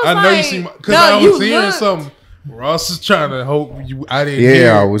 I was I know like, you see, because no, I you was hearing look- something. Ross is trying to hope you. I didn't hear.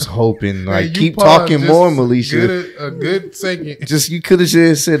 Yeah, I was hoping. Like, you keep paused talking just more, Militia. A good second. Just you could have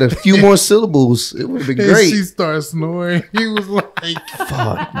just said a few more syllables. It would have been And great. she started snoring. He was like,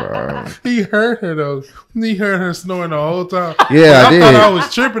 Fuck, bro. he heard her though. He heard her snoring the whole time. Yeah, But I did. thought I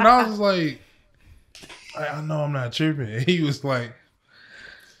was tripping. I was just like, I know I'm not tripping. And he was like,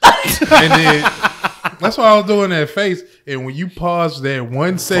 and then that's why I was doing that face. And when you paused there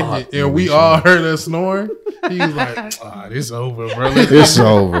 1 second and we all heard her snoring, he was like, this over, bro. It's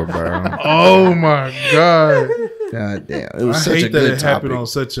over, bro. Oh my God. God damn. It was I such a hate that good it happened topic. on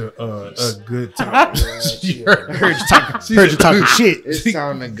such a good topic. She heard Heard you talking shit. It's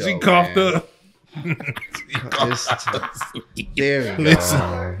time to go. She coughed man. up. There we Listen,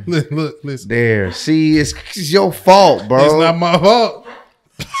 go. listen. There. See, it's your fault, bro. It's not my fault.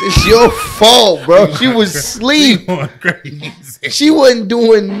 It's your fault, bro. She was asleep. Going crazy. She wasn't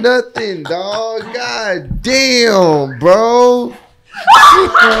doing nothing, dog. God damn, bro.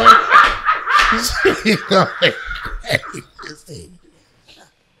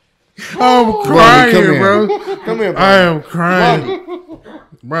 I'm crying, come here. bro. Come here, bro. I am crying.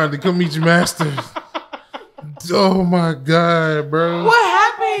 Brandy, come meet your master. Oh my God, bro. What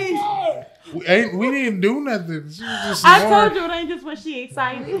happened? We didn't do nothing. She was just I snoring. told you it ain't just when she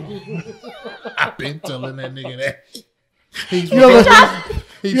excited. I've been telling that nigga that. He ever-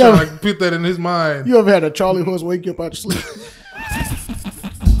 trying to put that in his mind. You ever had a Charlie horse wake you up out your sleep?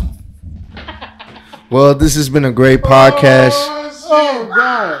 Well, this has been a great podcast. Oh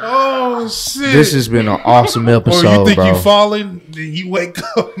God! Oh shit! This has been an awesome Or episode, you think bro. you falling, then you wake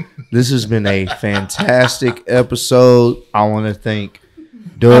up. This has been a fantastic episode. I want to thank I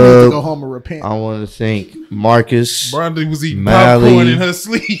need to go Doug. home and repent. I want to thank Marcus. Brandy was eating Mally. popcorn in her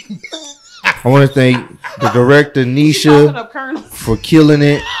sleep. I want to thank the director Chopping Nisha up kernels. for killing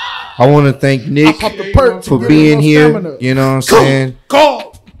it. I want to thank Nick Pop the perk for to give being me here. stamina. You know what I'm saying?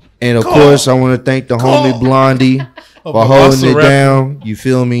 Call. And of course, I want to thank the homie Blondie for holding it down. You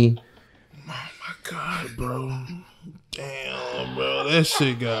feel me? God, bro. Damn, bro. That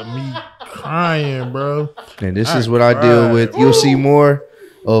shit got me crying, bro. And this is what I deal with. You'll see more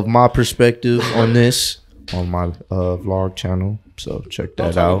of my perspective on this on my vlog channel. So check Don't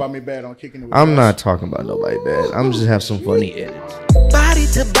that talk out. about me bad on kicking it. With I'm us. not talking about nobody bad. I'm just have some funny edits. Body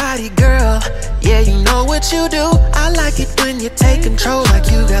to body, girl. Yeah, you know what you do. I like it when you take control, like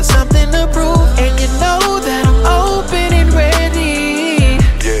you got something to prove. And you know that I'm open and ready.